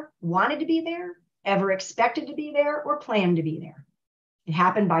was there wanted to be there, ever expected to be there, or planned to be there. It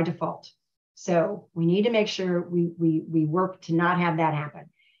happened by default. So we need to make sure we work to not have that happen.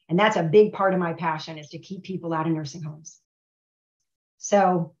 And that's a big part of my passion, is to keep people out of nursing homes.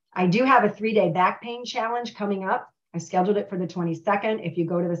 So I do have a 3-day back pain challenge coming up. I scheduled it for the 22nd. If you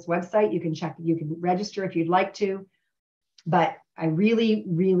go to this website, you can register if you'd like to. But I really,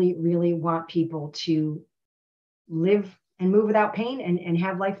 really, really want people to live and move without pain and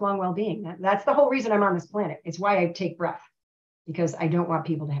have lifelong well-being. That's the whole reason I'm on this planet. It's why I take breath, because I don't want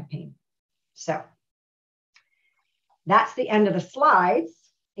people to have pain. So that's the end of the slides.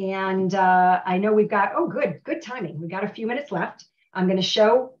 And I know we've got, good timing. We've got a few minutes left. I'm going to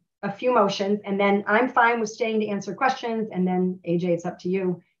show a few motions, and then I'm fine with staying to answer questions. And then AJ, it's up to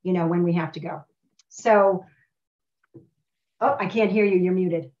you, when we have to go. So, I can't hear you. You're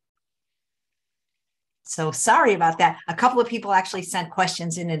muted. So sorry about that. A couple of people actually sent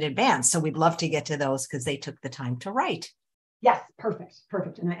questions in advance. So we'd love to get to those because they took the time to write. Yes, perfect.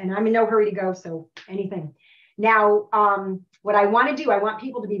 And I'm in no hurry to go. So anything. Now, what I want to do, I want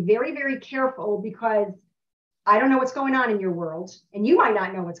people to be very, very careful, because I don't know what's going on in your world, and you might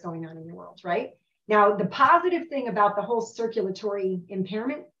not know what's going on in your world, right? Now, the positive thing about the whole circulatory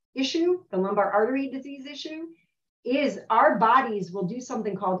impairment issue, the lumbar artery disease issue, is our bodies will do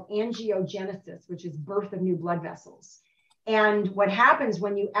something called angiogenesis, which is birth of new blood vessels. And what happens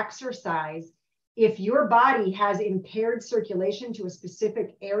when you exercise if your body has impaired circulation to a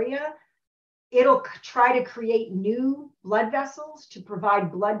specific area, it'll try to create new blood vessels to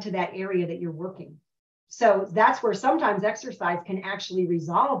provide blood to that area that you're working. So that's where sometimes exercise can actually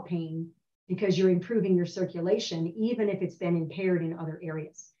resolve pain, because you're improving your circulation, even if it's been impaired in other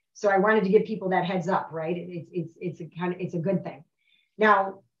areas. So I wanted to give people that heads up, right? It's a good thing.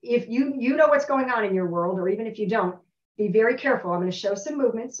 Now, if you know what's going on in your world, or even if you don't, be very careful. I'm going to show some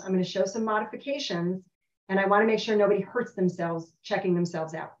movements. I'm going to show some modifications, and I want to make sure nobody hurts themselves checking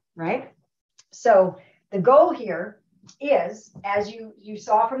themselves out, right? So the goal here is, as you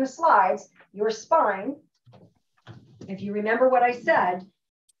saw from the slides, your spine, if you remember what I said,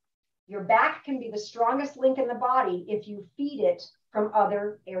 your back can be the strongest link in the body if you feed it from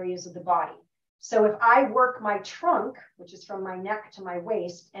other areas of the body. So if I work my trunk, which is from my neck to my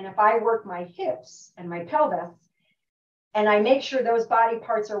waist, and if I work my hips and my pelvis, and I make sure those body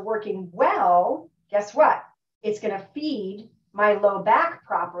parts are working well, guess what? It's going to feed my low back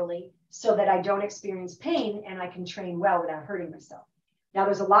properly so that I don't experience pain and I can train well without hurting myself. Now,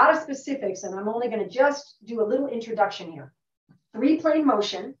 there's a lot of specifics, and I'm only going to just do a little introduction here. Three-plane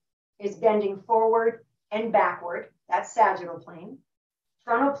motion is bending forward and backward. That's sagittal plane.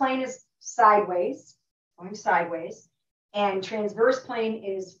 Frontal plane is sideways, going sideways, and transverse plane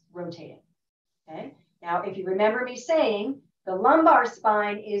is rotating. Okay. Now, if you remember me saying, the lumbar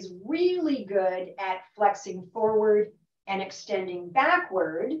spine is really good at flexing forward and extending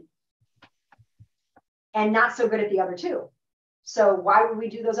backward, and not so good at the other two. So why would we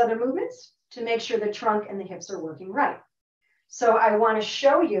do those other movements? To make sure the trunk and the hips are working right. So I want to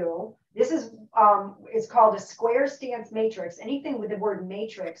show you, this is, it's called a square stance matrix. Anything with the word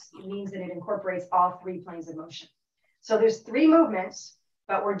matrix means that it incorporates all three planes of motion. So there's three movements,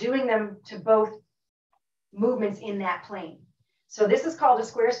 but we're doing them to both movements in that plane. So this is called a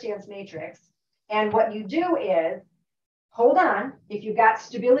square stance matrix. And what you do is, hold on, if you've got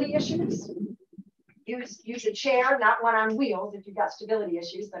stability issues, use a chair, not one on wheels if you've got stability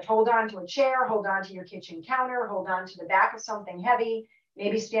issues, but hold on to a chair, hold on to your kitchen counter, hold on to the back of something heavy,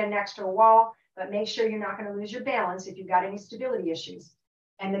 maybe stand next to a wall, but make sure you're not going to lose your balance if you've got any stability issues.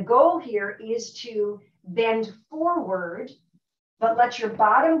 And the goal here is to bend forward, but let your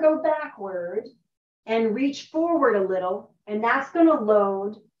bottom go backward and reach forward a little, and that's going to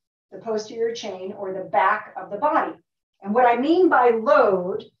load the posterior chain or the back of the body. And what I mean by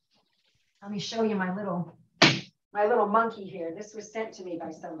load, let me show you my little monkey here. This was sent to me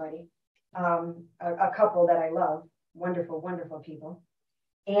by somebody, a couple that I love. Wonderful, wonderful people.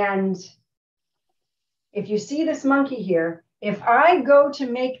 And if you see this monkey here, if I go to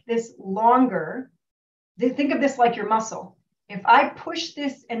make this longer, think of this like your muscle. If I push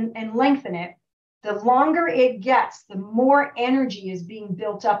this and lengthen it, the longer it gets, the more energy is being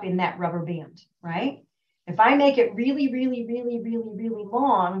built up in that rubber band, right? If I make it really, really, really, really, really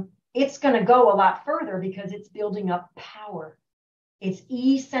long, it's going to go a lot further because it's building up power. It's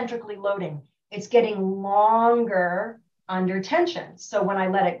eccentrically loading. It's getting longer under tension. So when I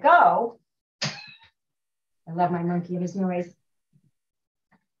let it go, I love my monkey and his noise.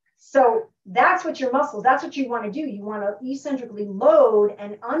 So that's what your muscles, that's what you want to do. You want to eccentrically load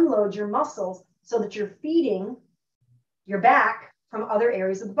and unload your muscles so that you're feeding your back from other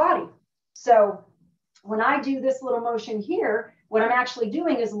areas of the body. So when I do this little motion here, what I'm actually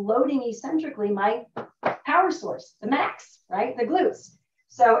doing is loading eccentrically my power source, the max, right? The glutes.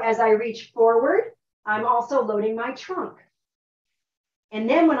 So as I reach forward, I'm also loading my trunk. And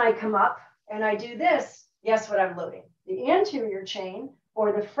then when I come up and I do this, guess what I'm loading? The anterior chain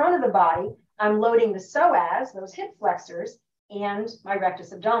or the front of the body. I'm loading the psoas, those hip flexors, and my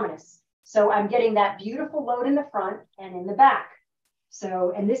rectus abdominis. So I'm getting that beautiful load in the front and in the back.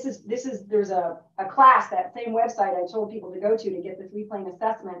 So, and there's a class, that same website I told people to go to get the three-plane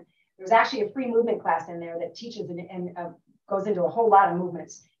assessment. There's actually a free movement class in there that teaches and goes into a whole lot of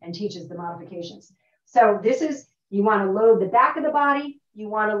movements and teaches the modifications. So this is, you want to load the back of the body, you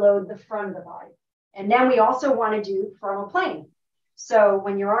want to load the front of the body. And then we also want to do frontal plane. So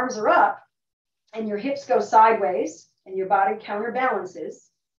when your arms are up and your hips go sideways and your body counterbalances,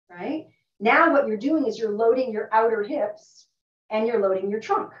 right? Now what you're doing is you're loading your outer hips and you're loading your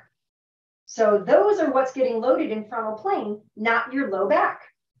trunk. So those are what's getting loaded in frontal plane, not your low back.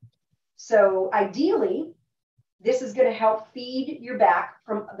 So ideally, this is going to help feed your back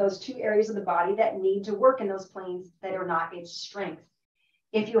from those two areas of the body that need to work in those planes that are not its strength.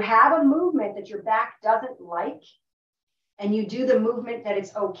 If you have a movement that your back doesn't like, and you do the movement that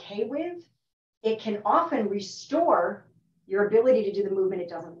it's okay with, it can often restore your ability to do the movement it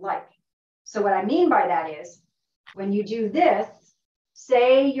doesn't like. So what I mean by that is, when you do this,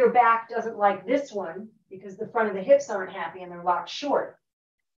 say your back doesn't like this one because the front of the hips aren't happy and they're locked short.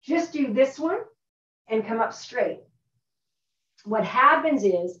 Just do this one and come up straight. What happens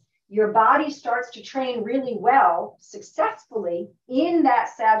is your body starts to train really well, successfully in that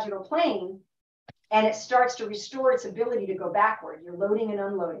sagittal plane, and it starts to restore its ability to go backward. You're loading and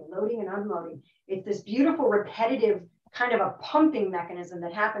unloading. It's this beautiful, repetitive kind of a pumping mechanism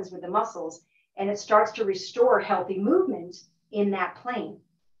that happens with the muscles, and it starts to restore healthy movement in that plane.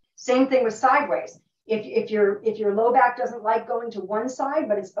 Same thing with sideways. If your low back doesn't like going to one side,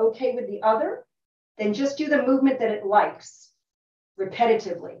 but it's okay with the other, then just do the movement that it likes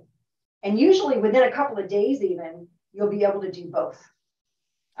repetitively. And usually within a couple of days even, you'll be able to do both.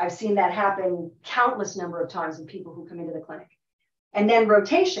 I've seen that happen countless number of times with people who come into the clinic. And then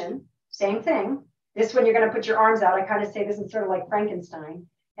rotation, same thing. This one, you're going to put your arms out. I kind of say this is sort of like Frankenstein.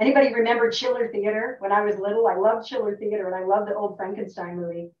 Anybody remember Chiller Theater? When I was little, I loved Chiller Theater and I loved the old Frankenstein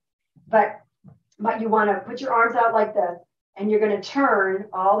movie. But you want to put your arms out like this, and you're going to turn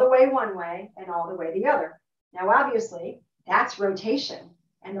all the way one way and all the way the other. Now, obviously, that's rotation.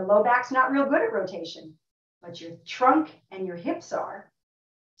 And the low back's not real good at rotation, but your trunk and your hips are.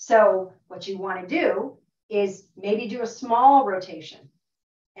 So what you want to do is maybe do a small rotation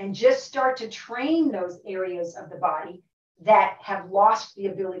and just start to train those areas of the body that have lost the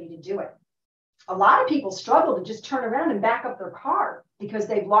ability to do it. A lot of people struggle to just turn around and back up their car because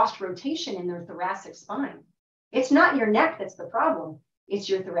they've lost rotation in their thoracic spine. It's not your neck that's the problem. It's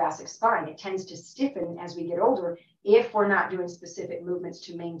your thoracic spine. It tends to stiffen as we get older if we're not doing specific movements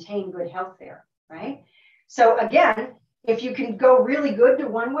to maintain good health there, right? So again, if you can go really good to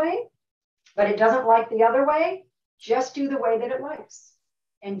one way, but it doesn't like the other way, just do the way that it likes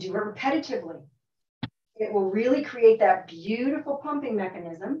and do it repetitively. It will really create that beautiful pumping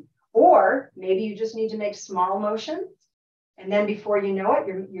mechanism. Or maybe you just need to make small motions. And then before you know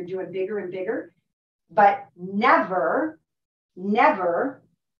it, you're doing bigger and bigger. But never, nunca,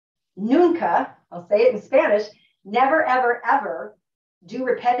 I'll say it in Spanish, never, ever, ever do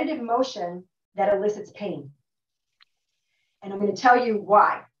repetitive motion that elicits pain. And I'm going to tell you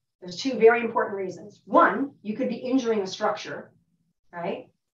why. There's two very important reasons. One, you could be injuring a structure, right?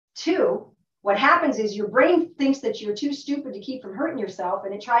 Two, what happens is your brain thinks that you're too stupid to keep from hurting yourself,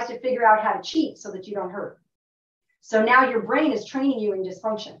 and it tries to figure out how to cheat so that you don't hurt. So now your brain is training you in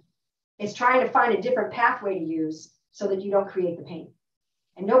dysfunction. It's trying to find a different pathway to use so that you don't create the pain.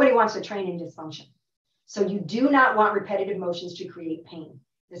 And nobody wants to train in dysfunction. So you do not want repetitive motions to create pain.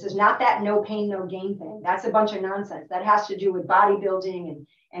 This is not that no pain, no gain thing. That's a bunch of nonsense. That has to do with bodybuilding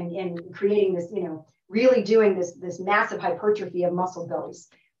and creating this, really doing this massive hypertrophy of muscle bellies.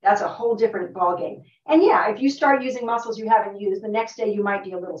 That's a whole different ballgame. And yeah, if you start using muscles you haven't used, the next day you might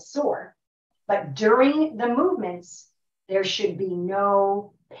be a little sore. But during the movements, there should be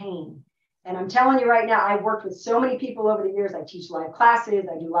no pain. And I'm telling you right now, I've worked with so many people over the years. I teach live classes.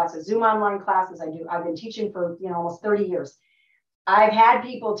 I do lots of Zoom online classes. I've been teaching for almost 30 years. I've had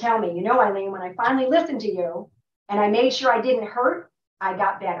people tell me, Eileen, when I finally listened to you and I made sure I didn't hurt, I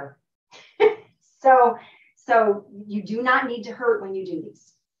got better. So you do not need to hurt when you do these.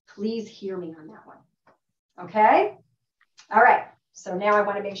 Please hear me on that one. Okay. All right. So now I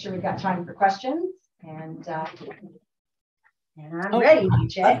want to make sure we've got time for questions, and I'm ready,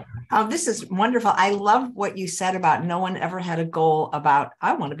 DJ. This is wonderful. I love what you said about no one ever had a goal about,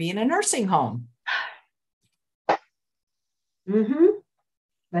 I want to be in a nursing home.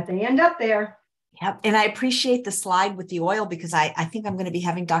 But they end up there. Yep. And I appreciate the slide with the oil, because I think I'm going to be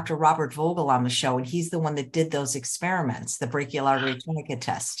having Dr. Robert Vogel on the show, and he's the one that did those experiments, the brachial artery tourniquet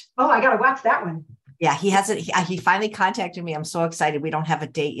test. Oh, I got to watch that one. Yeah, he has it. He finally contacted me. I'm so excited. We don't have a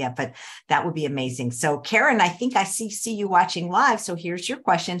date yet, but that would be amazing. So Karen, I think I see you watching live. So here's your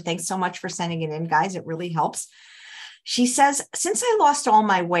question. Thanks so much for sending it in, guys. It really helps. She says, since I lost all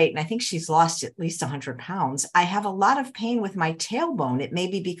my weight, and I think she's lost at least 100 pounds, I have a lot of pain with my tailbone. It may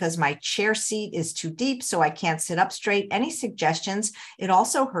be because my chair seat is too deep, so I can't sit up straight. Any suggestions? It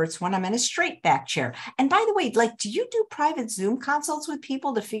also hurts when I'm in a straight back chair. And by the way, do you do private Zoom consults with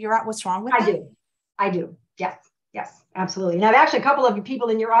people to figure out what's wrong with them? I do. Yes, absolutely. And I've actually, a couple of people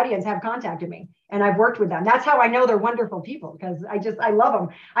in your audience have contacted me, and I've worked with them. That's how I know they're wonderful people, because I love them.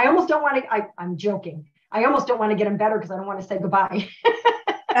 I almost don't want to, I'm joking. I almost don't want to get them better because I don't want to say goodbye.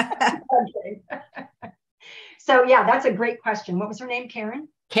 Okay. So yeah, that's a great question. What was her name? Karen?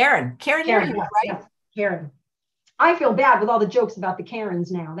 Karen, yes, right? Yes, Karen. I feel bad with all the jokes about the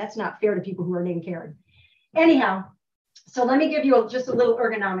Karens now. That's not fair to people who are named Karen. Anyhow, so let me give you just a little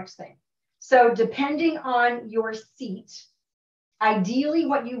ergonomics thing. So depending on your seat, ideally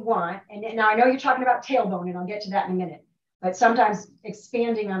what you want, and I know you're talking about tailbone, and I'll get to that in a minute. but sometimes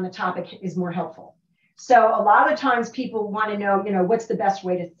expanding on the topic is more helpful. So a lot of times people want to know, what's the best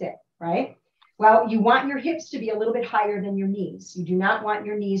way to sit, right? Well, you want your hips to be a little bit higher than your knees. You do not want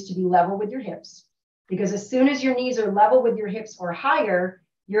your knees to be level with your hips, because as soon as your knees are level with your hips or higher,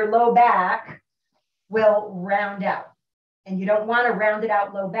 your low back will round out. And you don't want to round it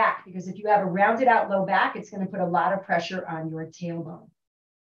out low back, because if you have a rounded out low back, it's going to put a lot of pressure on your tailbone.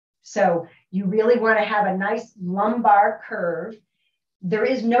 So you really want to have a nice lumbar curve. There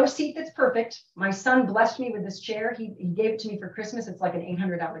is no seat that's perfect. My son blessed me with this chair. He gave it to me for Christmas. It's like an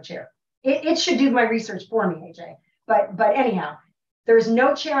 $800 chair. It should do my research for me, AJ. But anyhow, there's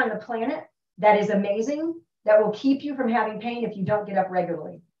no chair on the planet that is amazing that will keep you from having pain if you don't get up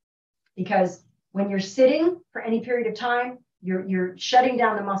regularly. Because when you're sitting for any period of time, you're shutting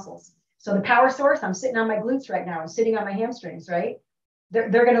down the muscles. So the power source, I'm sitting on my glutes right now. I'm sitting on my hamstrings, right? They're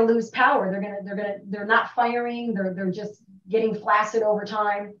going to lose power. They're not firing. They're just getting flaccid over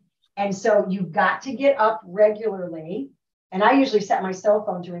time. And so you've got to get up regularly. And I usually set my cell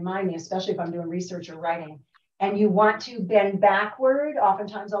phone to remind me, especially if I'm doing research or writing. And you want to bend backward.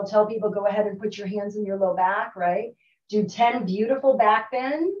 Oftentimes I'll tell people, go ahead and put your hands in your low back, right? Do 10 beautiful back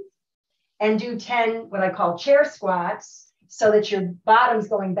bends and do 10 what I call chair squats, so that your bottom's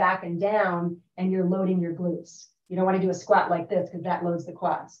going back and down and you're loading your glutes. You don't want to do a squat like this, because that loads the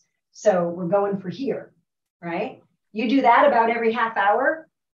quads. So we're going for here, right? You do that about every half hour,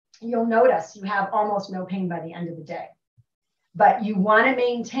 you'll notice you have almost no pain by the end of the day. But you want to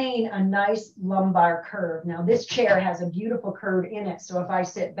maintain a nice lumbar curve. Now, this chair has a beautiful curve in it. So if I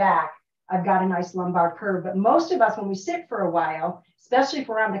sit back, I've got a nice lumbar curve. But most of us, when we sit for a while, especially if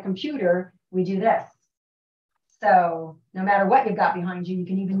we're on the computer, we do this. So no matter what you've got behind you, you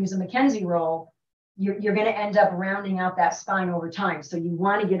can even use a Mackenzie roll. You're going to end up rounding out that spine over time. So you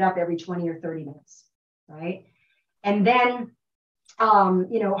want to get up every 20 or 30 minutes, right? And then,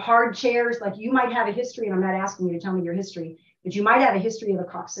 hard chairs, like you might have a history, and I'm not asking you to tell me your history, but you might have a history of a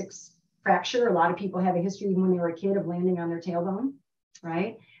coccyx fracture. A lot of people have a history, even when they were a kid, of landing on their tailbone,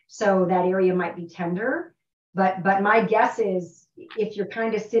 right? So that area might be tender. But my guess is, if you're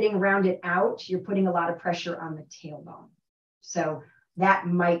kind of sitting rounded out, you're putting a lot of pressure on the tailbone. So that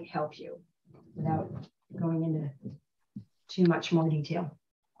might help you without going into too much more detail.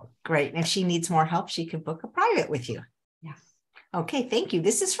 Great. And if she needs more help, she can book a private with you. Yes. Okay, thank you.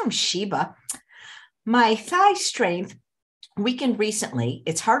 This is from Sheba. My thigh strength weakened recently.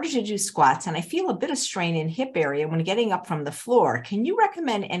 It's harder to do squats, and I feel a bit of strain in hip area when getting up from the floor. Can you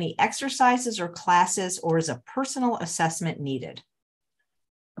recommend any exercises or classes, or is a personal assessment needed?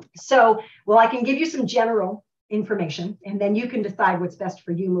 So, well, I can give you some general information, and then you can decide what's best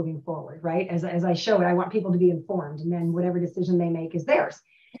for you moving forward, right? As I show it, I want people to be informed, and then whatever decision they make is theirs.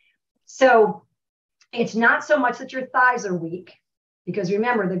 So it's not so much that your thighs are weak, because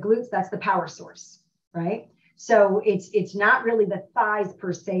remember, the glutes, that's the power source, right? So it's not really the thighs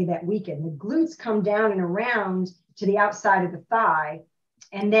per se that weaken. The glutes come down and around to the outside of the thigh.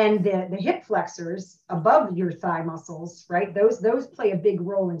 And then the hip flexors above your thigh muscles, right? Those play a big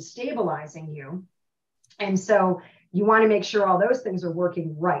role in stabilizing you. And so you want to make sure all those things are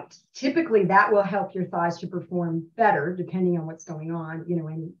working right. Typically, that will help your thighs to perform better, depending on what's going on,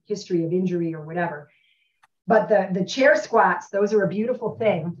 any history of injury or whatever. But the chair squats, those are a beautiful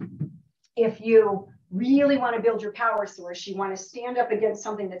thing. If you really want to build your power source, you want to stand up against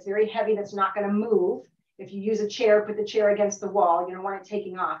something that's very heavy, that's not going to move. If you use a chair, put the chair against the wall. You don't want it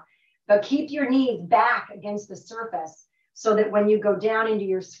taking off. But keep your knees back against the surface, so that when you go down into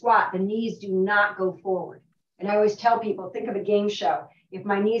your squat, the knees do not go forward. And I always tell people, think of a game show. If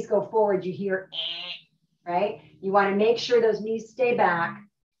my knees go forward, you hear, right? You want to make sure those knees stay back.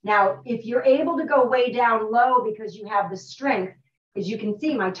 Now, if you're able to go way down low because you have the strength, as you can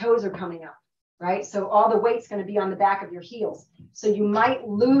see, my toes are coming up, right? So all the weight's going to be on the back of your heels. So you might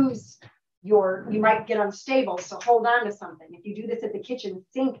you might get unstable. So hold on to something. If you do this at the kitchen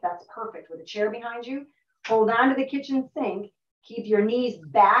sink, that's perfect. With a chair behind you, hold on to the kitchen sink, keep your knees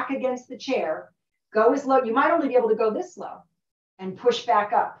back against the chair, go as low. You might only be able to go this low and push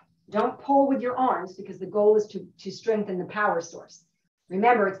back up. Don't pull with your arms, because the goal is to strengthen the power source.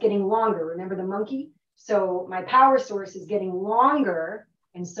 Remember, it's getting longer. Remember the monkey? So my power source is getting longer,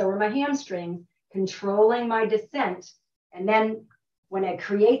 and so are my hamstrings, controlling my descent. And then when I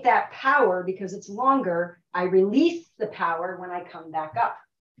create that power, because it's longer, I release the power when I come back up.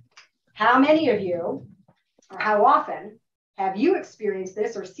 How many of you, or how often, have you experienced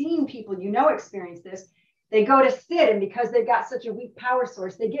this, or seen people experience this? They go to sit, and because they've got such a weak power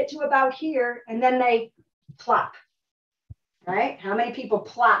source, they get to about here, and then they plop, right? How many people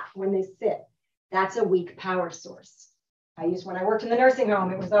plop when they sit? That's a weak power source. When I worked in the nursing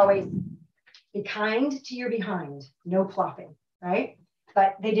home, it was always be kind to your behind, no plopping, right?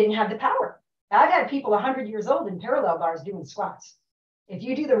 But they didn't have the power. I've had people 100 years old in parallel bars doing squats. If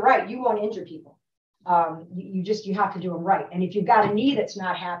you do them right, you won't injure people. You have to do them right. And if you've got a knee that's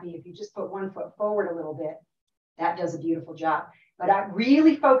not happy, if you just put one foot forward a little bit, that does a beautiful job. But I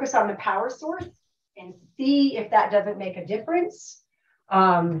really focus on the power source and see if that doesn't make a difference.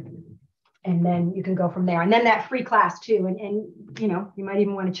 And then you can go from there. And then that free class too. And you know, you might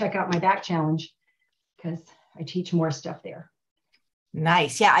even want to check out my back challenge because I teach more stuff there.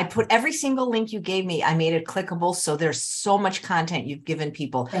 Nice. Yeah, I put every single link you gave me. I made it clickable. So there's so much content you've given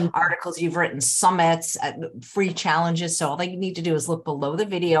people, articles you've written, summits, free challenges. So all they need to do is look below the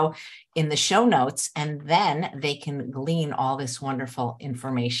video in the show notes, and then they can glean all this wonderful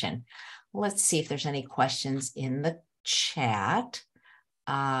information. Let's see if there's any questions in the chat.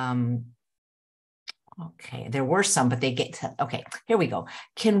 Okay, there were some, but they get to, okay, here we go.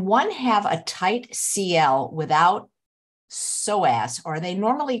 Can one have a tight CL without psoas, or are they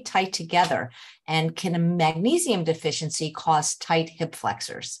normally tight together? And can a magnesium deficiency cause tight hip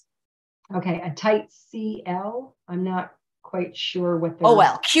flexors? Okay, a tight CL. I'm not quite sure what the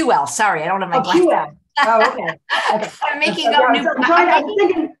QL. Sorry, I don't have my glasses. QL. Oh, okay. Okay. I'm making up new. I was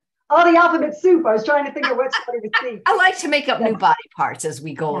thinking all the alphabet soup. I was trying to think of what started with C. I like to make up new body parts as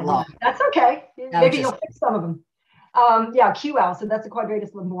we go along. That's okay. Maybe you'll fix some of them. QL. So that's the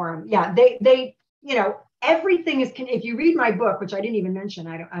quadratus lumborum. Yeah, they you know, everything is, if you read my book, which I didn't even mention,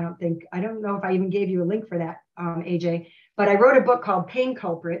 I don't know if I even gave you a link for that, AJ, but I wrote a book called Pain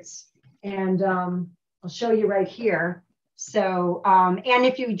Culprits, and I'll show you right here. So, and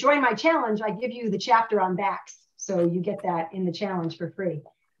if you join my challenge, I give you the chapter on backs. So you get that in the challenge for free,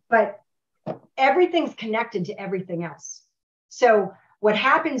 but everything's connected to everything else. So what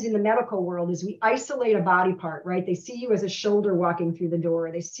happens in the medical world is we isolate a body part, right? They see you as a shoulder walking through the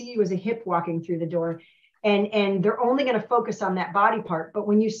door. They see you as a hip walking through the door. And they're only going to focus on that body part. But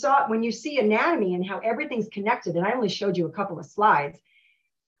when you see anatomy and how everything's connected, and I only showed you a couple of slides,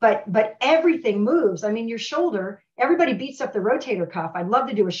 but everything moves. I mean, your shoulder, everybody beats up the rotator cuff. I'd love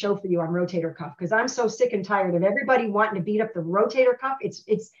to do a show for you on rotator cuff because I'm so sick and tired of everybody wanting to beat up the rotator cuff.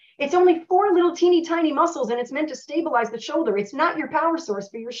 It's only 4 little teeny tiny muscles, and it's meant to stabilize the shoulder. It's not your power source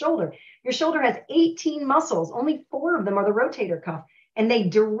for your shoulder. Your shoulder has 18 muscles. Only 4 of them are the rotator cuff, and they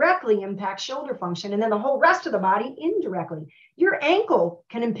directly impact shoulder function. And then the whole rest of the body indirectly. Your ankle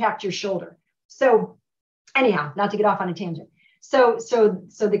can impact your shoulder. So anyhow, not to get off on a tangent. So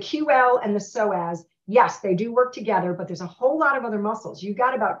the QL and the psoas, yes, they do work together, but there's a whole lot of other muscles. You've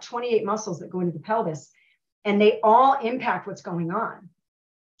got about 28 muscles that go into the pelvis, and they all impact what's going on.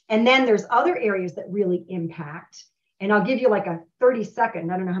 And then there's other areas that really impact. And I'll give you like a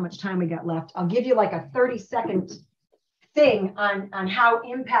 30-second, I don't know how much time we got left. I'll give you like a 30-second thing on how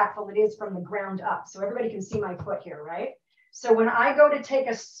impactful it is from the ground up. So everybody can see my foot here, right? So when I go to take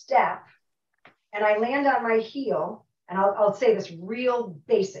a step and I land on my heel, and I'll say this real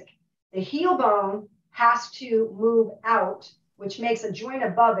basic, the heel bone has to move out, which makes a joint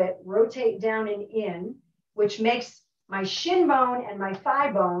above it rotate down and in, which makes my shin bone and my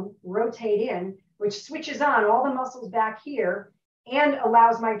thigh bone rotate in, which switches on all the muscles back here and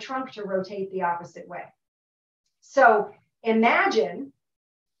allows my trunk to rotate the opposite way. So imagine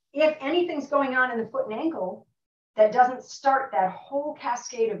if anything's going on in the foot and ankle that doesn't start that whole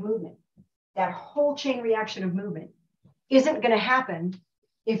cascade of movement, that whole chain reaction of movement isn't going to happen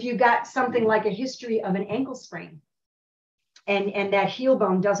if you got something like a history of an ankle sprain and that heel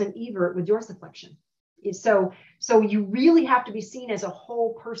bone doesn't evert with dorsiflexion. So you really have to be seen as a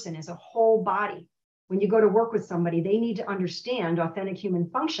whole person, as a whole body. When you go to work with somebody, they need to understand authentic human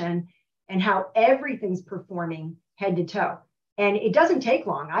function and how everything's performing head to toe. And it doesn't take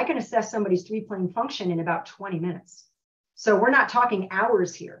long. I can assess somebody's 3-plane function in about 20 minutes. So we're not talking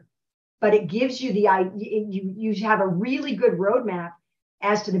hours here, but it gives you you have a really good roadmap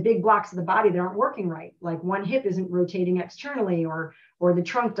as to the big blocks of the body that aren't working right. Like one hip isn't rotating externally, or the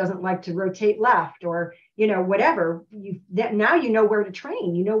trunk doesn't like to rotate left, or, you know, whatever. Now you know where to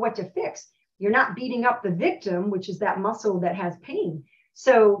train, you know what to fix. You're not beating up the victim, which is that muscle that has pain.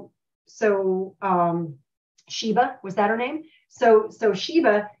 So Sheba, was that her name? So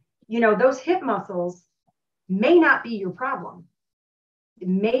Sheba, you know, those hip muscles may not be your problem. It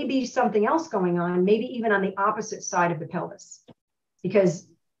may be something else going on, maybe even on the opposite side of the pelvis. Because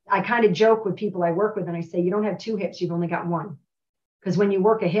I kind of joke with people I work with and I say, you don't have 2 hips, you've only got 1. Because when you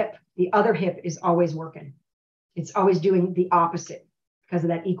work a hip, the other hip is always working. It's always doing the opposite because of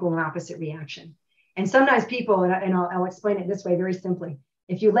that equal and opposite reaction. And sometimes people, and I'll explain it this way very simply.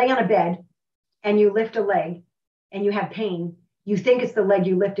 If you lay on a bed and you lift a leg and you have pain, you think it's the leg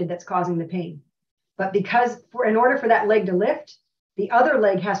you lifted that's causing the pain. But because in order for that leg to lift, the other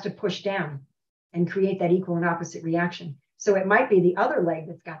leg has to push down and create that equal and opposite reaction. So it might be the other leg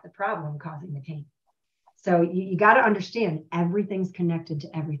that's got the problem causing the pain. So you got to understand everything's connected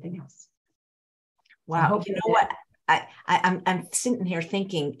to everything else. Wow. You know what? I'm sitting here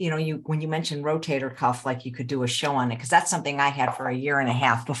thinking, when you mentioned rotator cuff, like you could do a show on it, because that's something I had for a year and a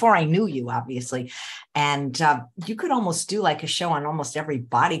half before I knew you, obviously. And you could almost do like a show on almost every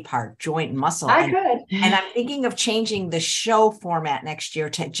body part, joint, and muscle. I could. And I'm thinking of changing the show format next year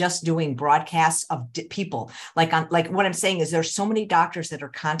to just doing broadcasts of people. Like what I'm saying is there's so many doctors that are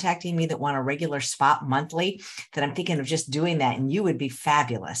contacting me that want a regular spot monthly that I'm thinking of just doing that. And you would be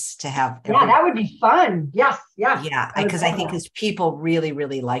fabulous to have. Yeah, that would be fun. Yes. Yeah. Yeah. Because I think people really,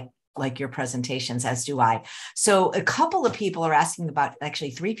 really like your presentations, as do I. So a couple of people are asking about, actually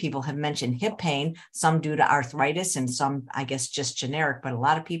 3 people have mentioned hip pain, some due to arthritis and some, I guess, just generic, but a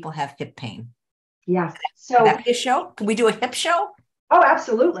lot of people have hip pain. Yes. So could that be a show? Can we do a hip show? Oh,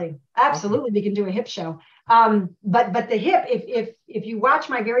 absolutely. Absolutely. Okay. We can do a hip show. But the hip, if you watch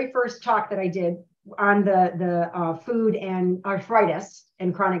my very first talk that I did on the food and arthritis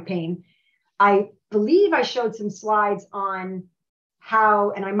and chronic pain, I believe I showed some slides on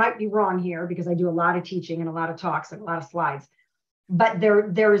how, and I might be wrong here because I do a lot of teaching and a lot of talks and a lot of slides, but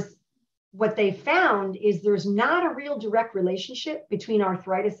there's what they found is there's not a real direct relationship between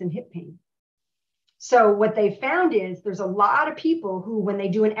arthritis and hip pain. So what they found is there's a lot of people who, when they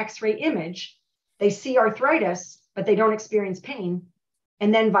do an X-ray image, they see arthritis, but they don't experience pain,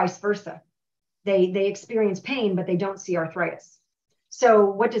 and then vice versa. They experience pain, but they don't see arthritis. So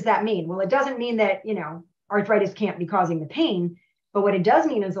what does that mean? Well, it doesn't mean that, arthritis can't be causing the pain, but what it does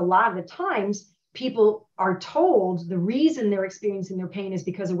mean is a lot of the times people are told the reason they're experiencing their pain is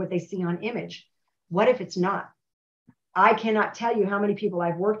because of what they see on image. What if it's not? I cannot tell you how many people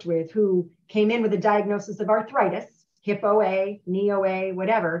I've worked with who came in with a diagnosis of arthritis, hip OA, knee OA,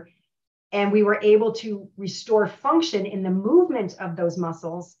 whatever, and we were able to restore function in the movement of those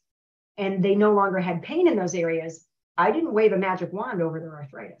muscles, and they no longer had pain in those areas. I didn't wave a magic wand over their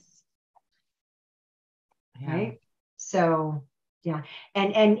arthritis. Yeah. Right? So, yeah.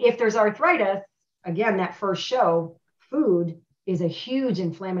 And if there's arthritis, again, that first show, food is a huge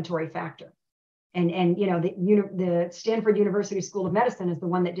inflammatory factor. And the Stanford University School of Medicine is the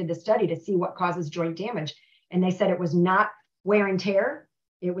one that did the study to see what causes joint damage. And they said it was not wear and tear.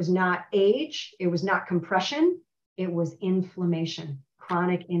 It was not age. It was not compression. It was inflammation,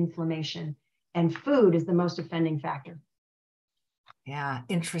 chronic inflammation. And food is the most offending factor. Yeah,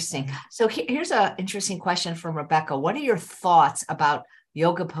 interesting. So here's an interesting question from Rebecca. What are your thoughts about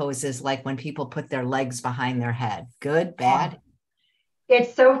yoga poses, like when people put their legs behind their head? Good, bad?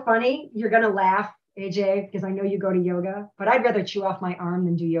 It's so funny. You're going to laugh, AJ, because I know you go to yoga, but I'd rather chew off my arm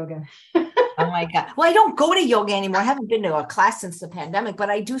than do yoga. Oh my God. Well, I don't go to yoga anymore. I haven't been to a class since the pandemic, but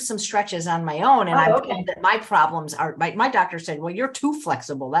I do some stretches on my own. And I've found that my problems are, my doctor said, well, you're too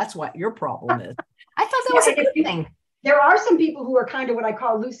flexible. That's what your problem is. I thought that was a good thing. There are some people who are kind of what I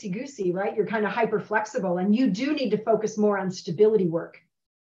call loosey-goosey, right? You're kind of hyper flexible, and you do need to focus more on stability work,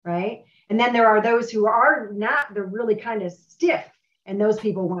 right? And then there are those who are not, they're really kind of stiff. And those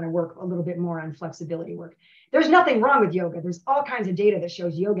people want to work a little bit more on flexibility work. There's nothing wrong with yoga. There's all kinds of data that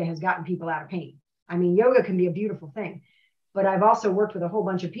shows yoga has gotten people out of pain. I mean, yoga can be a beautiful thing, but I've also worked with a whole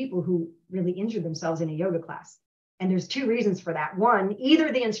bunch of people who really injured themselves in a yoga class. And there's 2 reasons for that. One,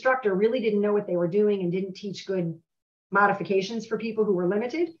 either the instructor really didn't know what they were doing and didn't teach good modifications for people who were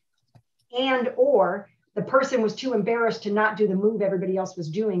limited, or the person was too embarrassed to not do the move everybody else was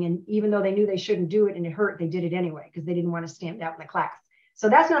doing. And even though they knew they shouldn't do it and it hurt, they did it anyway because they didn't want to stand out in the class. So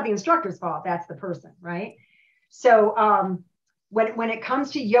that's not the instructor's fault. That's the person, right? So when it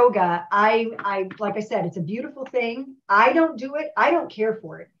comes to yoga, I like I said, it's a beautiful thing. I don't do it. I don't care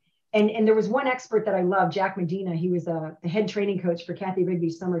for it. And there was one expert that I love, Jack Medina. He was the head training coach for Kathy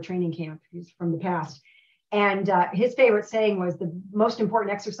Rigby's summer training camp. He's from the past. And his favorite saying was, the most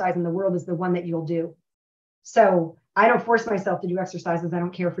important exercise in the world is the one that you'll do. So I don't force myself to do exercises I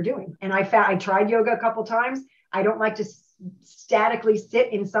don't care for doing. And I tried yoga a couple times. I don't like to statically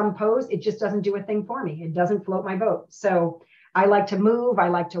sit in some pose. It just doesn't do a thing for me. It doesn't float my boat. So I like to move. I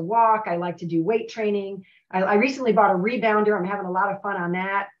like to walk. I like to do weight training. I recently bought a rebounder. I'm having a lot of fun on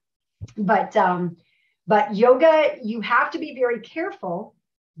that. But yoga, you have to be very careful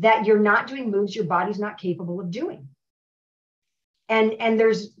that you're not doing moves your body's not capable of doing. And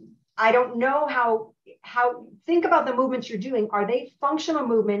there's, I don't know how think about the movements you're doing. Are they functional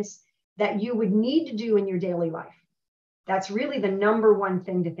movements that you would need to do in your daily life? That's really the number one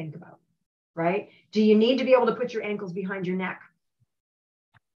thing to think about. right? Do you need to be able to put your ankles behind your neck?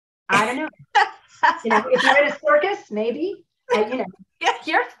 I don't know. If you're in a circus, maybe, Yeah,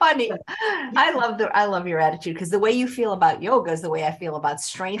 you're funny. I love your attitude, because the way you feel about yoga is the way I feel about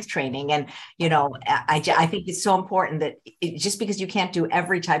strength training. And, I think it's so important that just because you can't do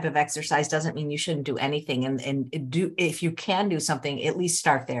every type of exercise doesn't mean you shouldn't do anything. And if you can do something, at least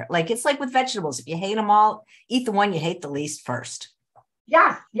start there. Like, it's like with vegetables. If you hate them all, eat the one you hate the least first.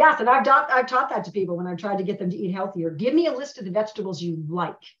 Yes. And I've taught that to people when I've tried to get them to eat healthier. Give me a list of the vegetables you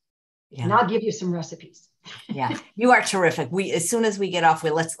like, and I'll give you some recipes. Yeah, you are terrific. As soon as we get off,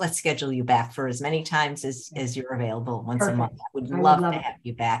 let's schedule you back for as many times as you're available once a month. I would love to have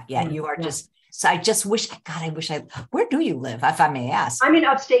you back. Yeah, you are just, so I just wish, God, where do you live, if I may ask? I'm in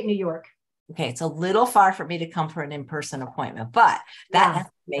upstate New York. Okay, it's a little far for me to come for an in-person appointment, but that's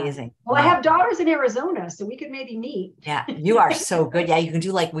amazing. Well, I have daughters in Arizona, so we could maybe meet. Yeah, you are so good. Yeah, you can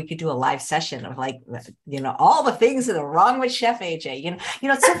do we could do a live session of all the things that are wrong with Chef AJ.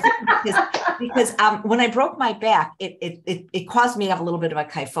 It's so funny because when I broke my back, it caused me to have a little bit of a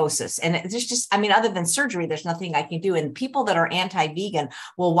kyphosis, and there's just, other than surgery, there's nothing I can do. And people that are anti-vegan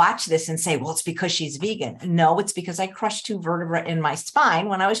will watch this and say, well, it's because she's vegan. No, it's because I crushed 2 vertebrae in my spine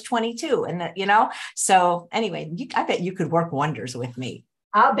when I was 22, and So anyway, I bet you could work wonders with me.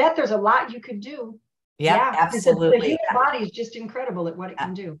 I'll bet there's a lot you could do. Yeah, absolutely. The human body is just incredible at what it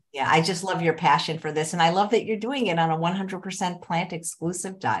can do. Yeah, I just love your passion for this. And I love that you're doing it on a 100% plant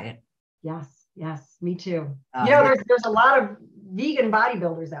exclusive diet. Yes, me too. There's a lot of vegan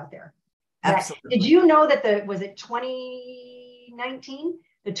bodybuilders out there. Absolutely. Did you know that was it 2019?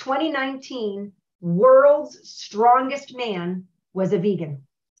 The 2019 world's strongest man was a vegan.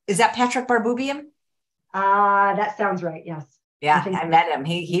 Is that Patrick Barboubian? That sounds right. Yes. Yeah, I met him.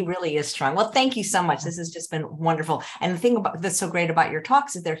 He really is strong. Well, thank you so much. This has just been wonderful. And the thing that's so great about your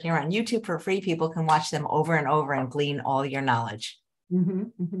talks is they're here on YouTube for free. People can watch them over and over and glean all your knowledge.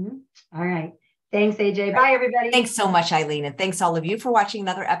 All right. Thanks, AJ. Bye, everybody. Thanks so much, Eileen. And thanks all of you for watching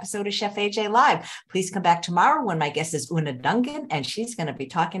another episode of Chef AJ Live. Please come back tomorrow when my guest is Una Duncan, and she's going to be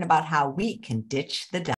talking about how we can ditch the diet.